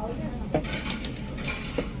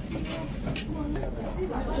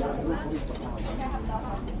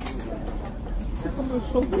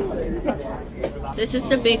 This is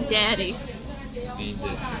the big daddy.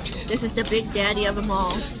 This is the big daddy of them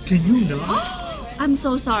all. Can you not? I'm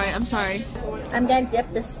so sorry. I'm sorry. I'm gonna dip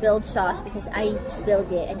the spilled sauce because I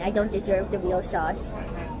spilled it and I don't deserve the real sauce.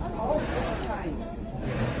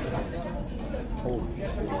 Oh.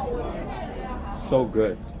 So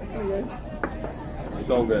good.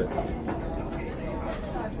 So good.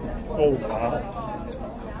 Oh wow.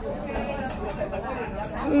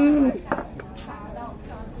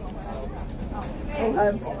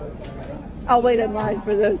 Okay. I'll wait in line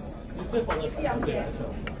for this. Yeah,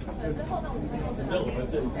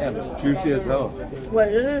 it's juicy as hell.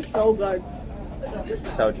 Wait, this is so good.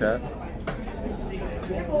 Chow chat.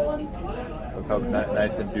 Look how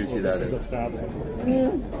nice and juicy that This is a is. fat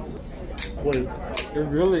one. Wait. It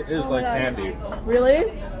really is like candy. Really?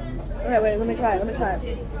 Okay, wait, let me try it. Let me try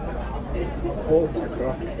it. Oh my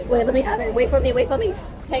god. Wait, let me have it. Wait for me, wait for me.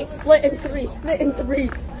 Okay, split in three, split in three.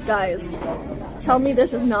 Guys, tell me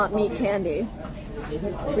this is not meat candy.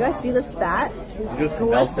 You guys see this fat? It just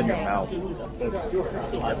melts in your mouth.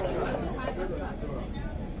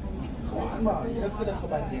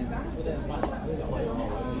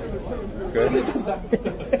 Good.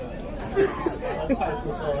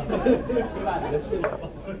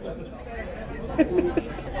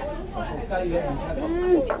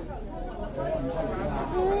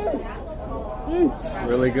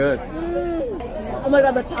 Really good. Oh my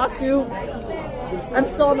god, the tasu. I'm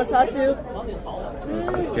still on the tasu.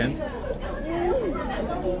 The skin.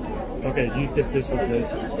 Okay, you dip this with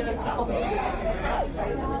this.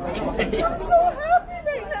 I'm so happy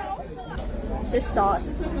right now. It's this sauce.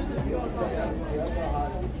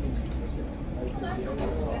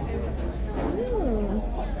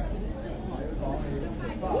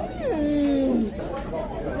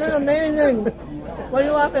 This is amazing. What are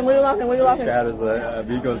you laughing? What are you laughing? What are you laughing? Chad is like,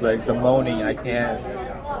 Vigo's like, the moaning, I can't.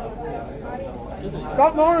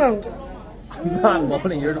 Stop moaning. I'm not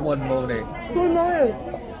moaning, you're the one moaning. Who's moaning?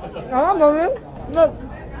 I'm not moaning. Look.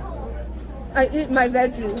 I eat my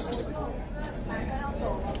veggies.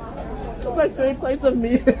 It's like 3 plates of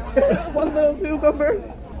meat. One little cucumber.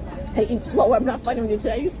 Hey, eat slower. I'm not fighting with you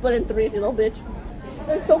today. You split in 3, you little bitch.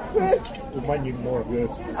 It's so crisp. We might need more of this.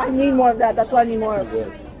 I need more of that. That's what I need more of.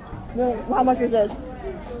 Good. How much is this?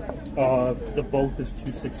 The both is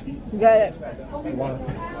 $2.60. Get it. One.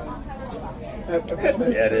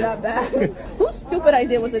 Get it. Not bad. Whose stupid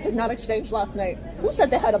idea was it to not exchange last night? Who said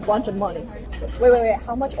they had a bunch of money? Wait.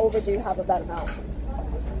 How much over do you have of that amount?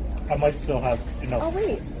 I might still have enough. Oh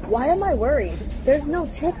wait, why am I worried? There's no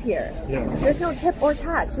tip here. Yeah. There's no tip or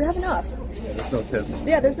tax. We have enough. Yeah, there's no tip.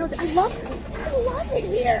 Yeah, there's no. I love it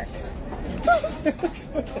here.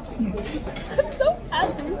 I'm so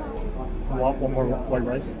happy. Want one more white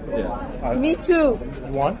rice? Yeah. Me too.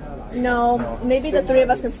 You want? No, maybe the 3 of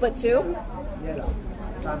us can split 2.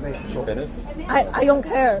 Finish? I don't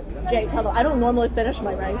care. Jay, tell them I don't normally finish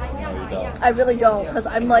my rice. No, you don't. I really don't, because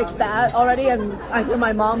I'm like fat already, and I hear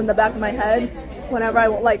my mom in the back of my head whenever I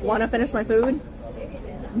like want to finish my food.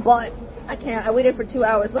 But I can't. I waited for 2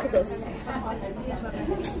 hours. Look at this.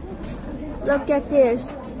 Look at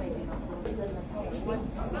this.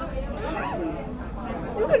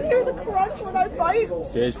 You can hear the crunch when I bite.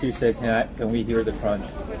 JHP said, can we hear the crunch?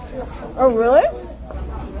 Oh, really?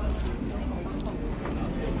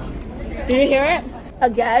 Did you hear it?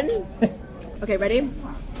 Again? Okay, ready?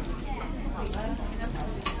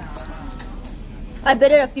 I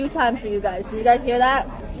bit it a few times for you guys. Did you guys hear that?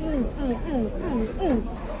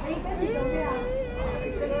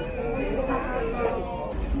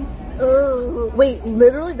 Ooh, wait,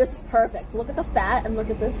 literally this is perfect. Look at the fat and look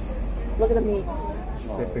at this. Look at the meat.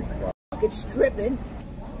 Look, it's dripping.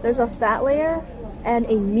 There's a fat layer and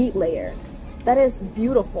a meat layer. That is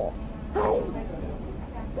beautiful.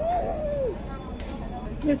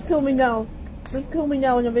 Just kill me now. Just kill me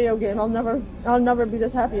now in a video game. I'll never be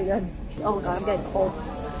this happy again. Oh my god, I'm getting cold.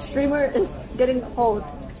 Streamer is getting cold.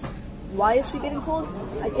 why is she getting cold?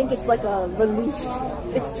 I think it's like a release.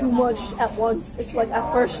 It's too much at once. It's like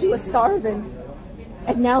at first she was starving,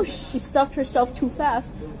 and now she stuffed herself too fast.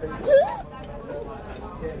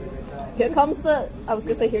 Here comes the, I was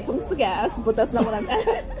gonna say here comes the gas, but that's not what I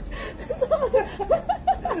meant.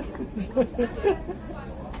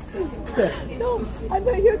 No, I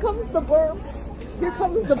meant here comes the burps. Here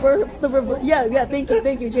comes the burps. The reverse. Yeah. Thank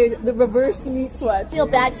you, Jade. The reverse meat sweats. I feel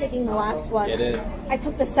bad taking the last one. Get it? I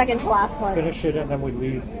took the second to last one. Finish it and then we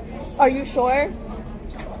leave. Are you sure?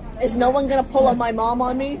 Is no one gonna pull up my mom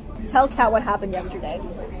on me? Tell Kat what happened yesterday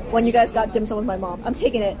when you guys got dim sum with my mom. I'm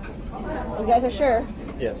taking it. You guys are sure?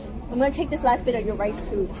 Yes. I'm gonna take this last bit of your rice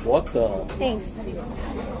too. What the? Thanks.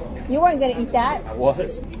 You weren't gonna eat that. I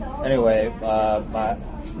was. Anyway,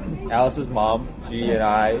 Alice's mom, G, and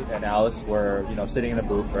I and Alice were, sitting in a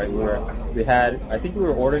booth, right? I think we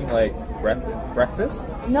were ordering like breakfast.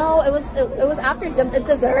 No, it was after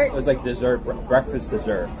dessert. It was like breakfast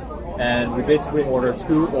dessert, and we basically ordered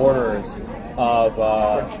 2 orders of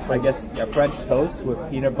French toast with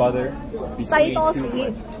peanut butter between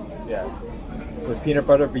 2. With peanut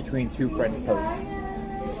butter between 2 French toasts,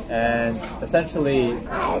 and essentially,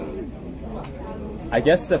 I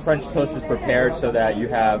guess the French toast is prepared so that you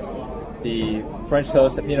have the French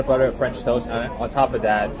toast, the peanut butter, French toast, and on top of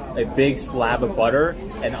that, a big slab of butter,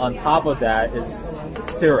 and on top of that is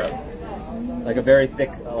syrup, like a very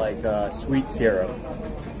thick, sweet syrup.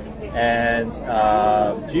 And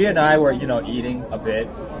G and I were, eating a bit,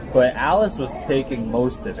 but Alice was taking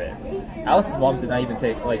most of it. Alice's mom did not even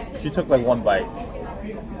take, she took 1 bite,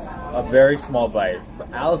 a very small bite. So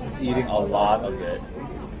Alice is eating a lot of it.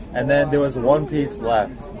 And then there was 1 piece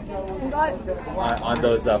left on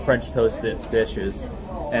those French toast dishes.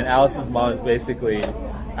 And Alice's mom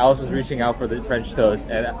Alice was reaching out for the French toast,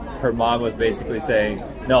 and her mom was basically saying,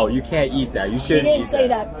 no, you can't eat that. You shouldn't eat that. She didn't say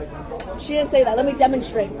that. She didn't say that. Let me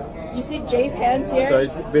demonstrate. You see Jay's hands here? So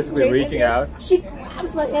he's basically reaching out. She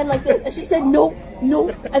grabs my hand like this, and she said, no.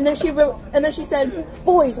 And then she said,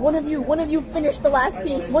 boys, one of you finish the last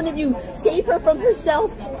piece. One of you save her from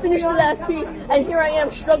herself. Finish the last piece. And here I am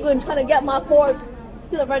struggling, trying to get my fork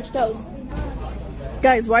to the French toast.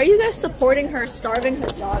 Guys, why are you guys supporting her, starving her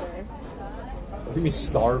daughter? What do you mean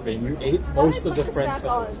starving? You ate most of the French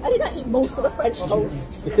toast. I did not eat most of the French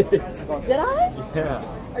toast. Did I? Yeah.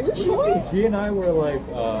 Are you sure? G and I were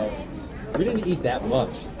we didn't eat that much.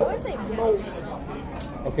 I want to say most.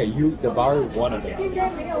 Okay, you devoured one of them.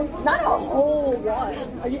 Not a whole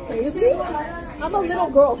one. Are you crazy? I'm a little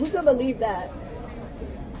girl. Who's gonna believe that?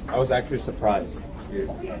 I was actually surprised. You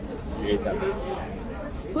ate that much.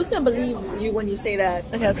 Who's gonna believe you when you say that?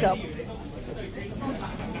 Okay, let's go.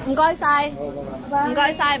 I'm going inside.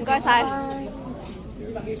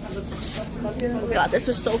 God, this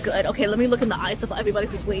was so good. Okay, let me look in the eyes of everybody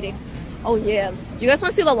who's waiting. Oh yeah. Do you guys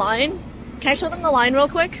want to see the line? Can I show them the line real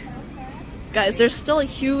quick? Guys, there's still a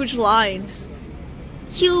huge line.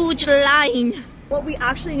 Huge line! What we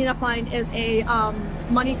actually need to find is a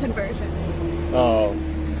money conversion. Oh.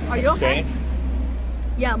 Are you okay? Exchange?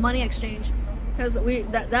 Yeah, money exchange. Because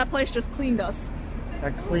that place just cleaned us.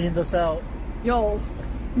 That cleaned us out. Yo,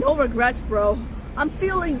 no regrets, bro. I'm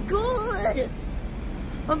feeling good.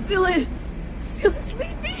 I'm feeling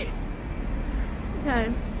sleepy.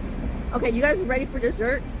 Okay. Okay, you guys ready for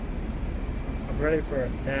dessert? I'm ready for a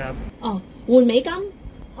nap. Oh, 換美金？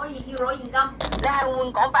可以要攞現金，你係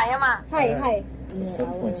換港幣啊嘛？係。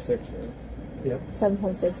 7.6, right? Yep.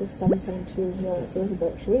 7.6 is 7.72. No, so it's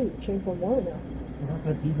about change for more now. We're not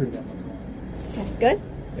going to be here that much. Okay, good?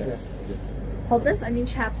 Yeah. Hold this, I need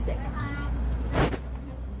chapstick.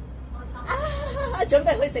 準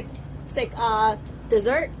備去食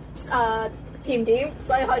dessert 甜點，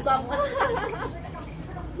所以開心。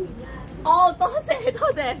哦，多謝。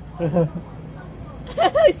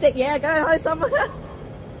食嘢梗係開心啦。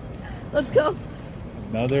Let's go.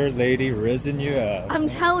 Another lady risen you up. I'm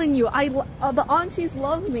telling you, the aunties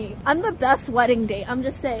love me. I'm the best wedding date. I'm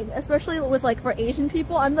just saying, especially with for Asian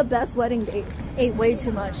people, I'm the best wedding date. Ate way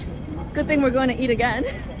too much. Good thing we're going to eat again.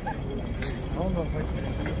 I don't know if I can.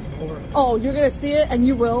 Oh, you're gonna see it, and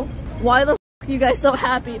you will. Why the f are you guys so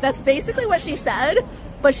happy? That's basically what she said,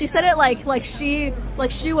 but she said it like she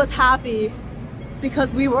was happy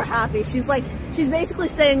because we were happy. She's basically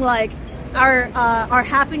saying our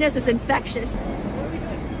happiness is infectious.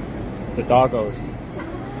 The doggos.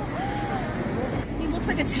 He looks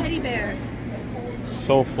like a teddy bear.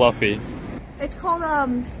 So fluffy. It's called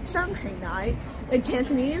Shanghai Nai in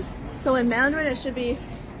Cantonese. So in Mandarin it should be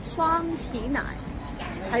双皮奶.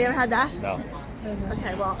 Have you ever had that? No.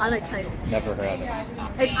 Okay, well, I'm excited. Never heard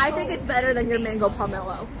of it. I think it's better than your mango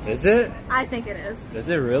pomelo. Is it? I think it is. Is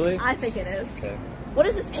it really? I think it is. Okay. What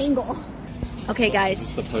is this angle? Okay, guys.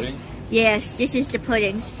 Is this the pudding? Yes, this is the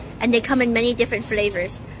puddings. And they come in many different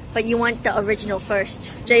flavors. But you want the original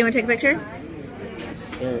first. Jay, you want to take a picture?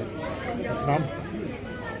 Sure. It's not,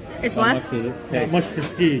 It's How what? much does it not take? much to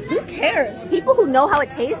see. Who cares? People who know how it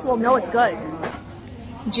tastes will know it's good.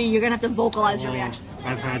 Gee, you're gonna have to vocalize your reaction.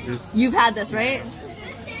 I've had this. You've had this, right?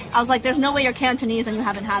 I was like, there's no way you're Cantonese and you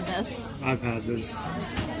haven't had this. I've had this.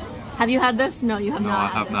 Have you had this? No, you have No, not I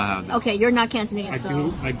had have this. not had this. Okay, you're not Cantonese,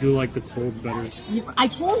 so... I do like the cold better. I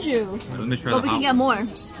told you. Let me try But the we hot can get one.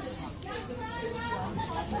 more.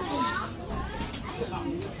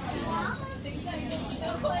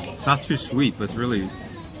 It's not too sweet, but it's really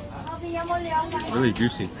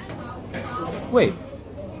juicy. Wait,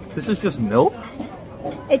 this is just milk?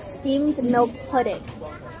 It's steamed milk pudding.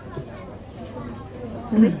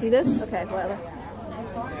 Let me see this? Okay, whatever.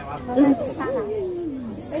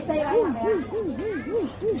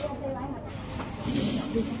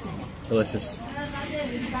 Delicious.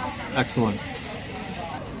 Excellent.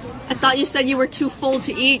 I thought you said you were too full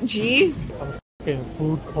to eat, G. In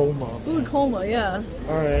food coma. Food coma, yeah.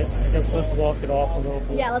 Alright, I guess let's walk it off a little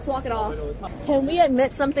bit. Yeah, let's walk it off. Can we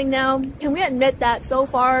admit something now? Can we admit that so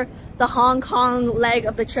far the Hong Kong leg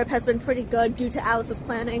of the trip has been pretty good due to Alice's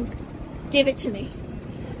planning? Give it to me.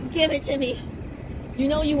 Give it to me. You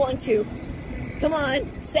know you want to. Come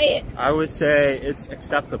on, say it. I would say it's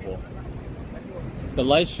acceptable. The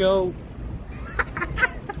light show,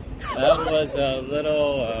 that was a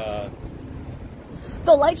little,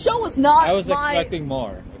 The light show was not I was my... expecting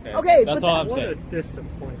more. Okay, That's but all I'm What a saying.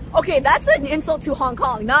 disappointment. Okay, that's an insult to Hong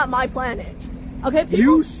Kong, not my planet. Okay, people...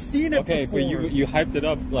 You've seen it Okay, before. but you hyped it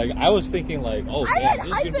up. Like, I was thinking like, oh I man, didn't this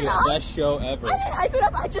is hype gonna be it the up. best show ever. I didn't hype it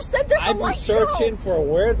up, I just said there's a I've been light searching show. for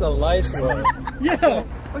where the lights were. Yeah.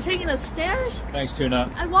 We're taking the stairs. Thanks, Tuna.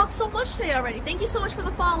 I walked so much today already. Thank you so much for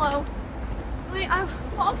the follow. Wait, I've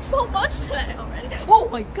walked so much today already. Oh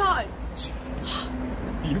my god.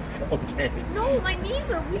 You okay? No, my knees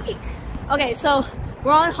are weak. Okay, so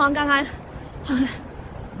we're on Hong Kong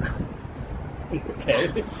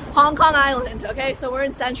Okay. Hong Kong Island, okay? So we're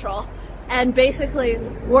in Central. And basically,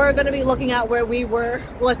 we're gonna be looking at where we were,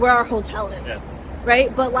 like where our hotel is. Yeah.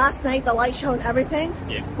 Right? But last night, the light show and everything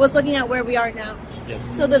Yeah. was looking at where we are now. Yes.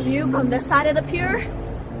 So the view from this side of the pier,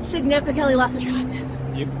 significantly less attractive.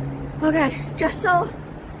 Yep. Okay, just so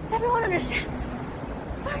everyone understands.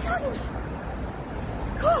 What are you talking about?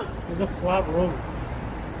 Cool. There's a flat road.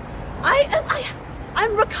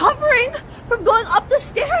 I'm recovering from going up the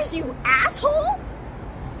stairs, you asshole!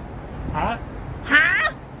 Huh?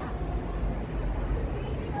 Huh?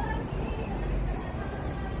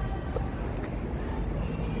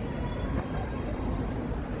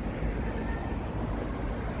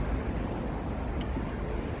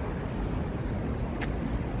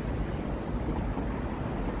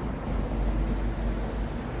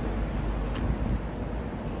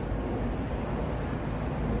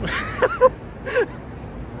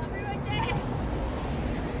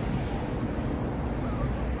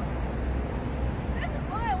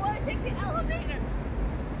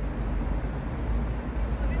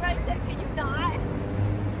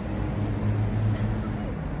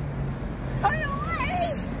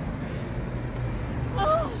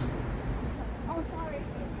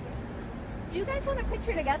 Do you guys want a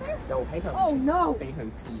picture together? Oh no!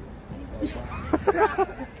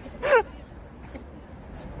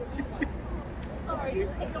 Sorry,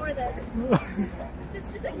 just ignore this.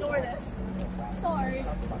 Just ignore this. Sorry.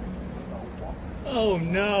 Oh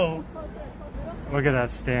no. Look at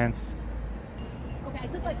that stance. Okay, I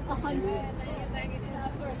took like 100.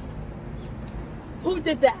 First. Who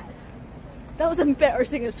did that? That was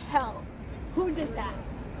embarrassing as hell. Who did that?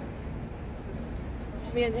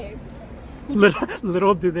 Give me a name.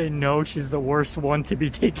 Little do they know she's the worst one to be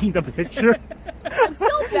taking the picture. I'm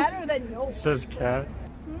still better than no one. Says Kat.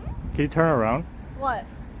 Can you turn around? What?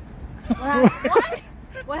 What?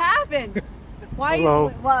 What happened? Why? Hello.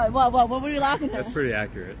 What were you laughing at? That's pretty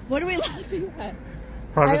accurate. What are we laughing at?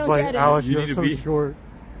 I Probably don't like get it. Alice, You you're need to so be- short.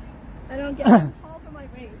 I don't get it. I'm tall for my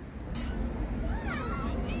race.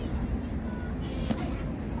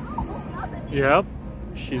 Yep.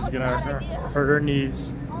 She's That was a gonna bad idea. hurt her knees.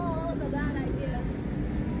 Oh, that was a bad idea.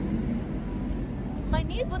 My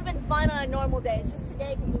knees would have been fine on a normal day. It's just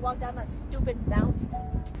today because we walked down that stupid mountain.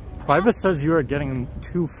 Private says you are getting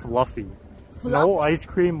too fluffy. No Fluffy? ice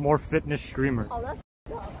cream, more fitness streamer. Oh, that's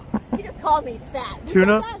dumb. He just called me fat. Who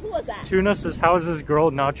Tuna? said that? Who was that? Tuna says, how is this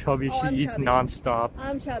girl not chubby? Oh, She I'm eats chubby. non-stop.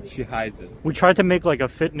 I'm chubby. She hides it. We tried to make like a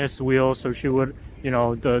fitness wheel so she would, you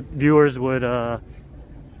know, the viewers would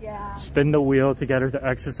Yeah. spin the wheel to get her to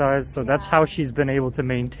exercise. So that's how she's been able to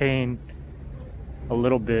maintain a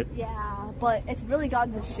little bit. Yeah, but it's really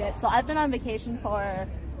gotten to shit. So I've been on vacation for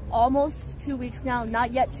almost 2 weeks now.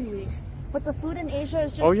 Not yet 2 weeks. But the food in Asia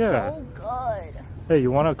is just so good. Hey,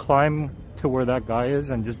 you want to climb to where that guy is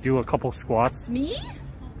and just do a couple squats? Me?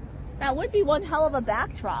 That would be one hell of a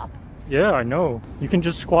backdrop. Yeah, I know. You can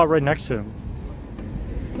just squat right next to him.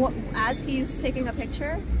 Well, as he's taking a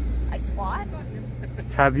picture, I squat?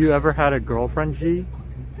 Have you ever had a girlfriend, G?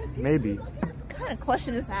 Maybe. What kind of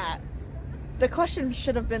question is that? The question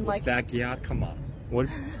should have been like... With that yacht, come on. What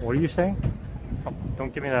are you saying? Oh,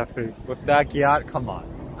 don't give me that face. With that yacht, come on.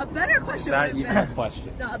 A better question would That have even been... a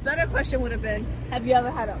question. No, a better question would have been, have you ever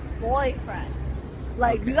had a boyfriend?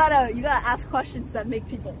 Like, you gotta ask questions that make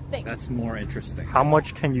people think. That's more interesting. How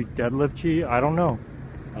much can you deadlift, G? I don't know.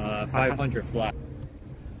 500 flat.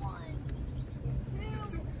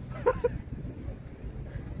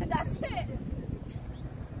 And that's it.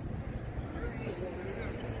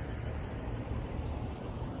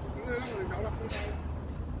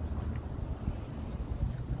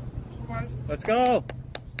 Let's go.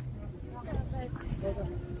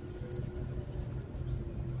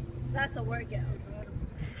 That's a workout.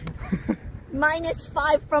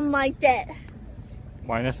 -5 from my debt.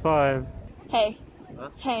 -5. Hey,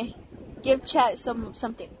 hey, give chat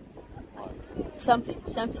something.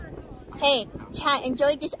 Hey, chat,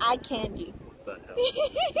 enjoy this eye candy.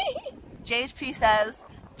 Jay's P says,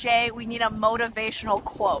 Jay, we need a motivational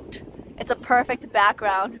quote. It's a perfect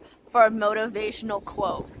background for a motivational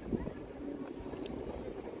quote.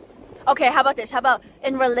 Okay, how about this? How about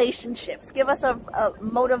in relationships? Give us a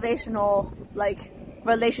motivational, like,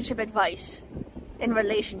 relationship advice. In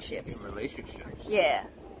relationships. In relationships. Yeah.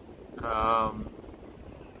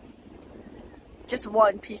 Just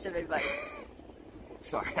one piece of advice.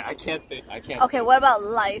 Sorry, I can't think. Okay, what about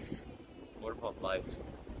life? What about life?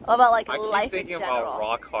 What about like I life keep thinking in general? about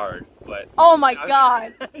rock hard, but Oh my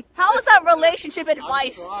god! How is that relationship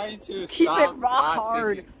advice? I'm trying to Keep it stop rock not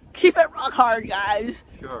hard. thinking. Keep it rock hard, guys.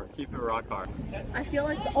 Sure, keep it rock hard. I feel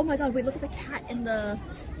like oh my god! Wait, look at the cat in the.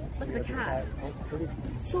 Look at the cat.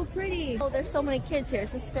 So pretty. Oh, there's so many kids here.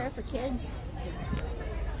 Is this fair for kids?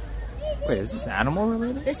 Wait, is this animal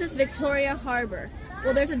related? This is Victoria Harbor.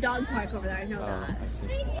 Well, there's a dog park over there. I know that. I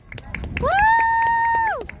see. Woo!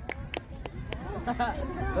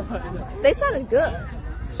 They sounded good.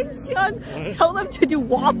 John, tell them to do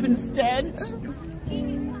WAP instead.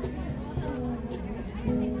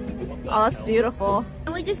 Oh, that's beautiful.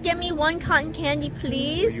 Can we just get me one cotton candy,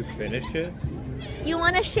 please? Will you finish it? You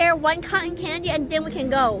want to share one cotton candy and then we can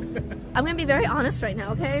go? I'm going to be very honest right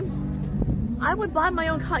now, okay? I would buy my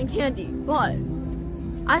own cotton candy, but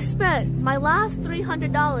I spent my last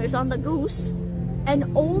 $300 on the goose and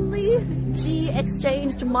only G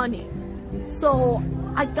exchanged money. So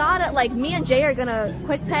I got it, like me and Jay are gonna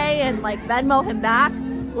quick pay and like Venmo him back.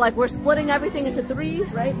 Like we're splitting everything into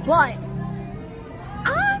threes, right? But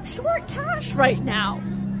I'm short cash right now.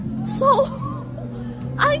 So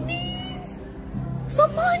I need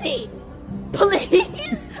some money.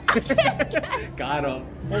 Please. I can't get... Got him.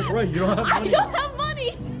 Oh, right, you don't have money. I don't have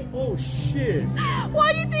money. Oh, shit.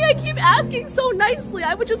 Why do you think I keep asking so nicely?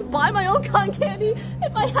 I would just buy my own cotton candy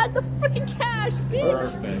if I had the freaking cash, bitch.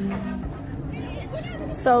 Perfect.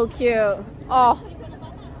 So cute. Oh.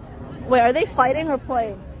 Wait, are they fighting or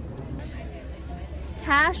playing?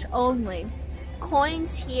 Cash only.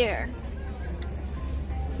 Coins here.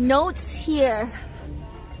 Notes here.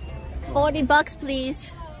 40 bucks,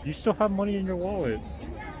 please. You still have money in your wallet.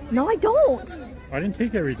 No, I don't. I didn't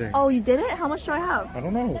take everything. Oh, you did it? How much do I have? I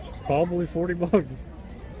don't know. Probably 40 bucks.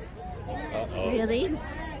 Uh-oh. Really? You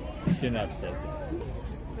shouldn't have said that.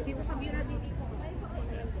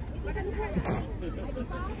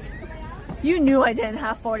 You knew I didn't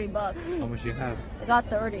have 40 bucks. How much do you have? I got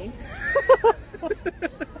 30.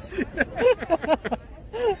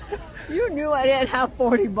 You knew I didn't have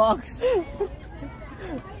 40 bucks.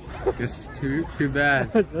 It's too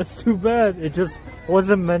bad. That's too bad. It just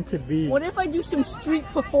wasn't meant to be. What if I do some street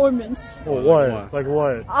performance? Well, what? Like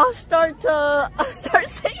what? I'll start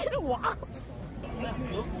saying wow.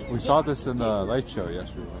 We saw this in the light show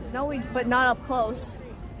yesterday. No, but not up close.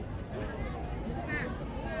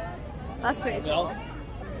 That's pretty cool.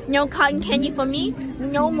 No cotton candy for me.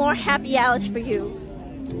 No more happy hours for you.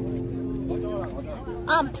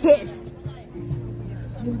 I'm pissed.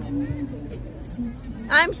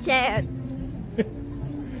 I'm sad.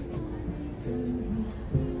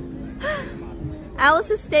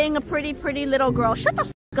 Alice is staying a pretty little girl. Shut the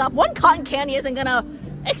f up. One cotton candy isn't gonna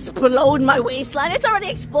explode my waistline. It's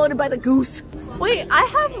already exploded by the goose. Wait, I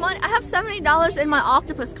have money. I have $70 in my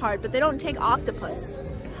octopus card, but they don't take octopus.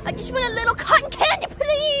 I just want a little cotton candy,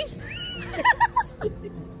 please.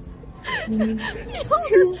 It's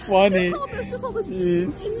too funny. Just hold this.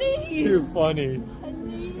 It's too funny.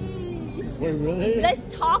 Wait, really? Let's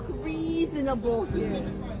talk reasonable here.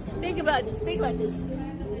 Think about this. Think about this.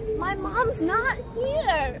 My mom's not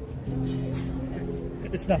here.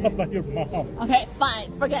 It's not about your mom. Okay,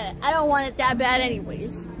 fine. Forget it. I don't want it that bad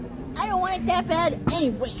anyways. I don't want it that bad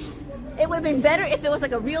anyways. It would have been better if it was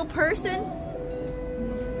like a real person.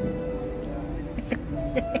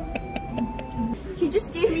 He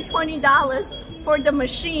just gave me $20 for the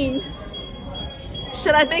machine.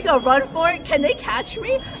 Should I make a run for it? Can they catch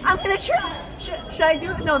me? I'm gonna try. Should I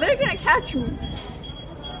do it? No, they're gonna catch me.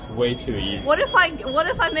 It's way too easy. What if I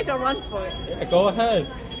make a run for it? Yeah, go ahead.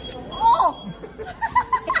 Oh!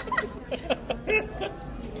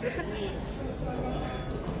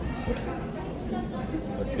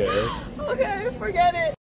 Okay. Okay, forget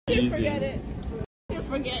it. Easy. Forget it.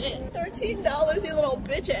 Forget it. $13, you little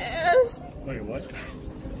bitch ass. Wait, what?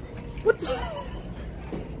 What the?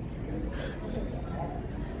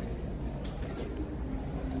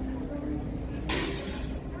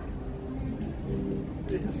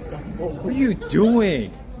 What are you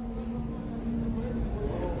doing?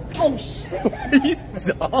 Oh shit. Are you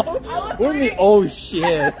dumb? What do you mean, oh shit?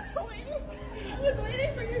 I was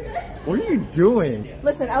waiting for you guys. What are you doing?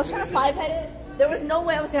 Listen, I was trying to five-head it. There was no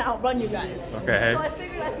way I was gonna outrun you guys. Okay. So I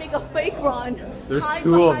figured I'd make a fake run. There's hide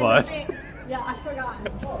two of behind us. the thing. Yeah, I forgot.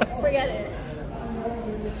 Forget it.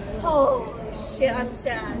 Oh shit, I'm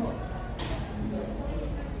sad.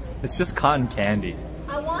 It's just cotton candy.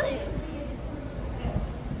 I want it.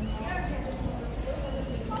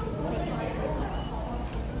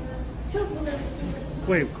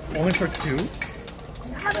 Wait, only for two?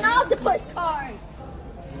 I have an octopus card.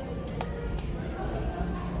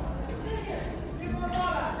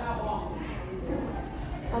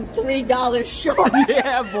 I'm $3 short.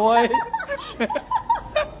 Yeah, boy.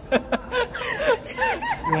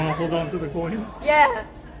 You wanna hold on to the coins? Yeah.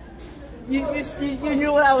 You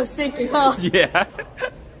knew what I was thinking, huh? Yeah.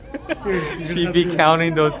 She'd be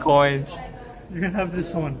counting those coins. You can have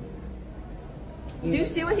this one. Do you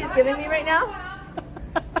see what he's giving me right now?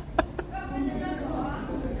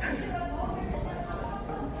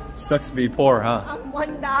 Sucks to be poor, huh? I'm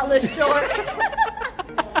 $1 short.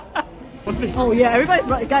 Oh yeah, everybody's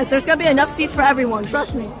right. Guys, there's gonna be enough seats for everyone.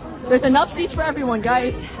 Trust me. There's enough seats for everyone,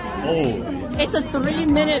 guys. Oh. It's a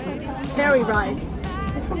 3-minute ferry ride.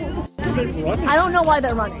 Is it running? I don't know why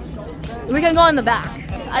they're running. We can go in the back.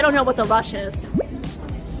 I don't know what the rush is.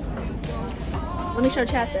 Let me show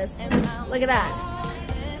chat this. Look at that.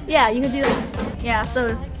 Yeah, you can do that. Yeah,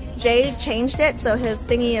 so Jay changed it so his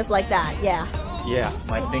thingy is like that. Yeah. Yeah,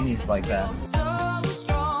 my thingy's like that.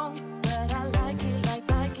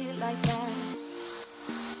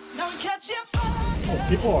 Oh,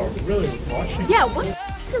 people are really rushing. Yeah, what the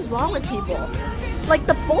f is wrong with people? Like,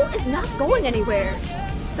 the boat is not going anywhere.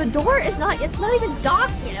 The door is not, it's not even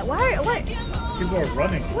docked yet. What? People are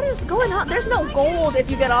running. What is going on? There's no gold if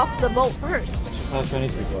you get off the boat first. Just how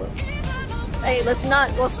Chinese people are. Hey, let's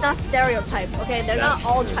not stereotype, okay? They're not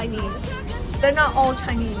all Chinese. They're not all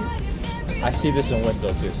Chinese. I see this in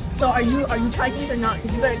Windsor too. So are you Chinese or not?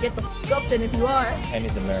 Because you better get the f up then if you are.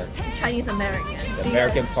 Chinese American. Chinese American. The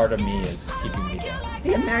American part of me is keeping me down.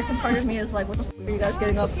 The American part of me is like, what the f are you guys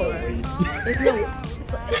getting up for? There's no...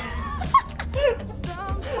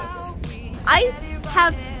 I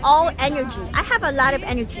have all energy. I have a lot of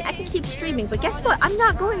energy. I can keep streaming, but guess what? I'm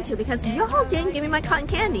not going to because y'all didn't give me my cotton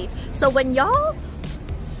candy. So when y'all...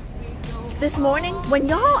 This morning, when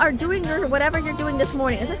y'all are doing your whatever you're doing this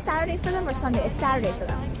morning, is it Saturday for them or Sunday? It's Saturday for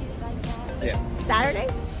them. Yeah. Saturday?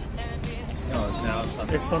 No, it's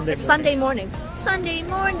Sunday. It's Sunday. It's Sunday morning. Sunday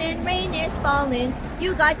morning, rain is falling.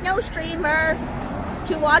 You got no streamer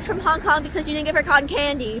to watch from Hong Kong because you didn't give her cotton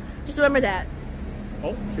candy. Just remember that.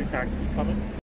 Oh, 2 taxis coming.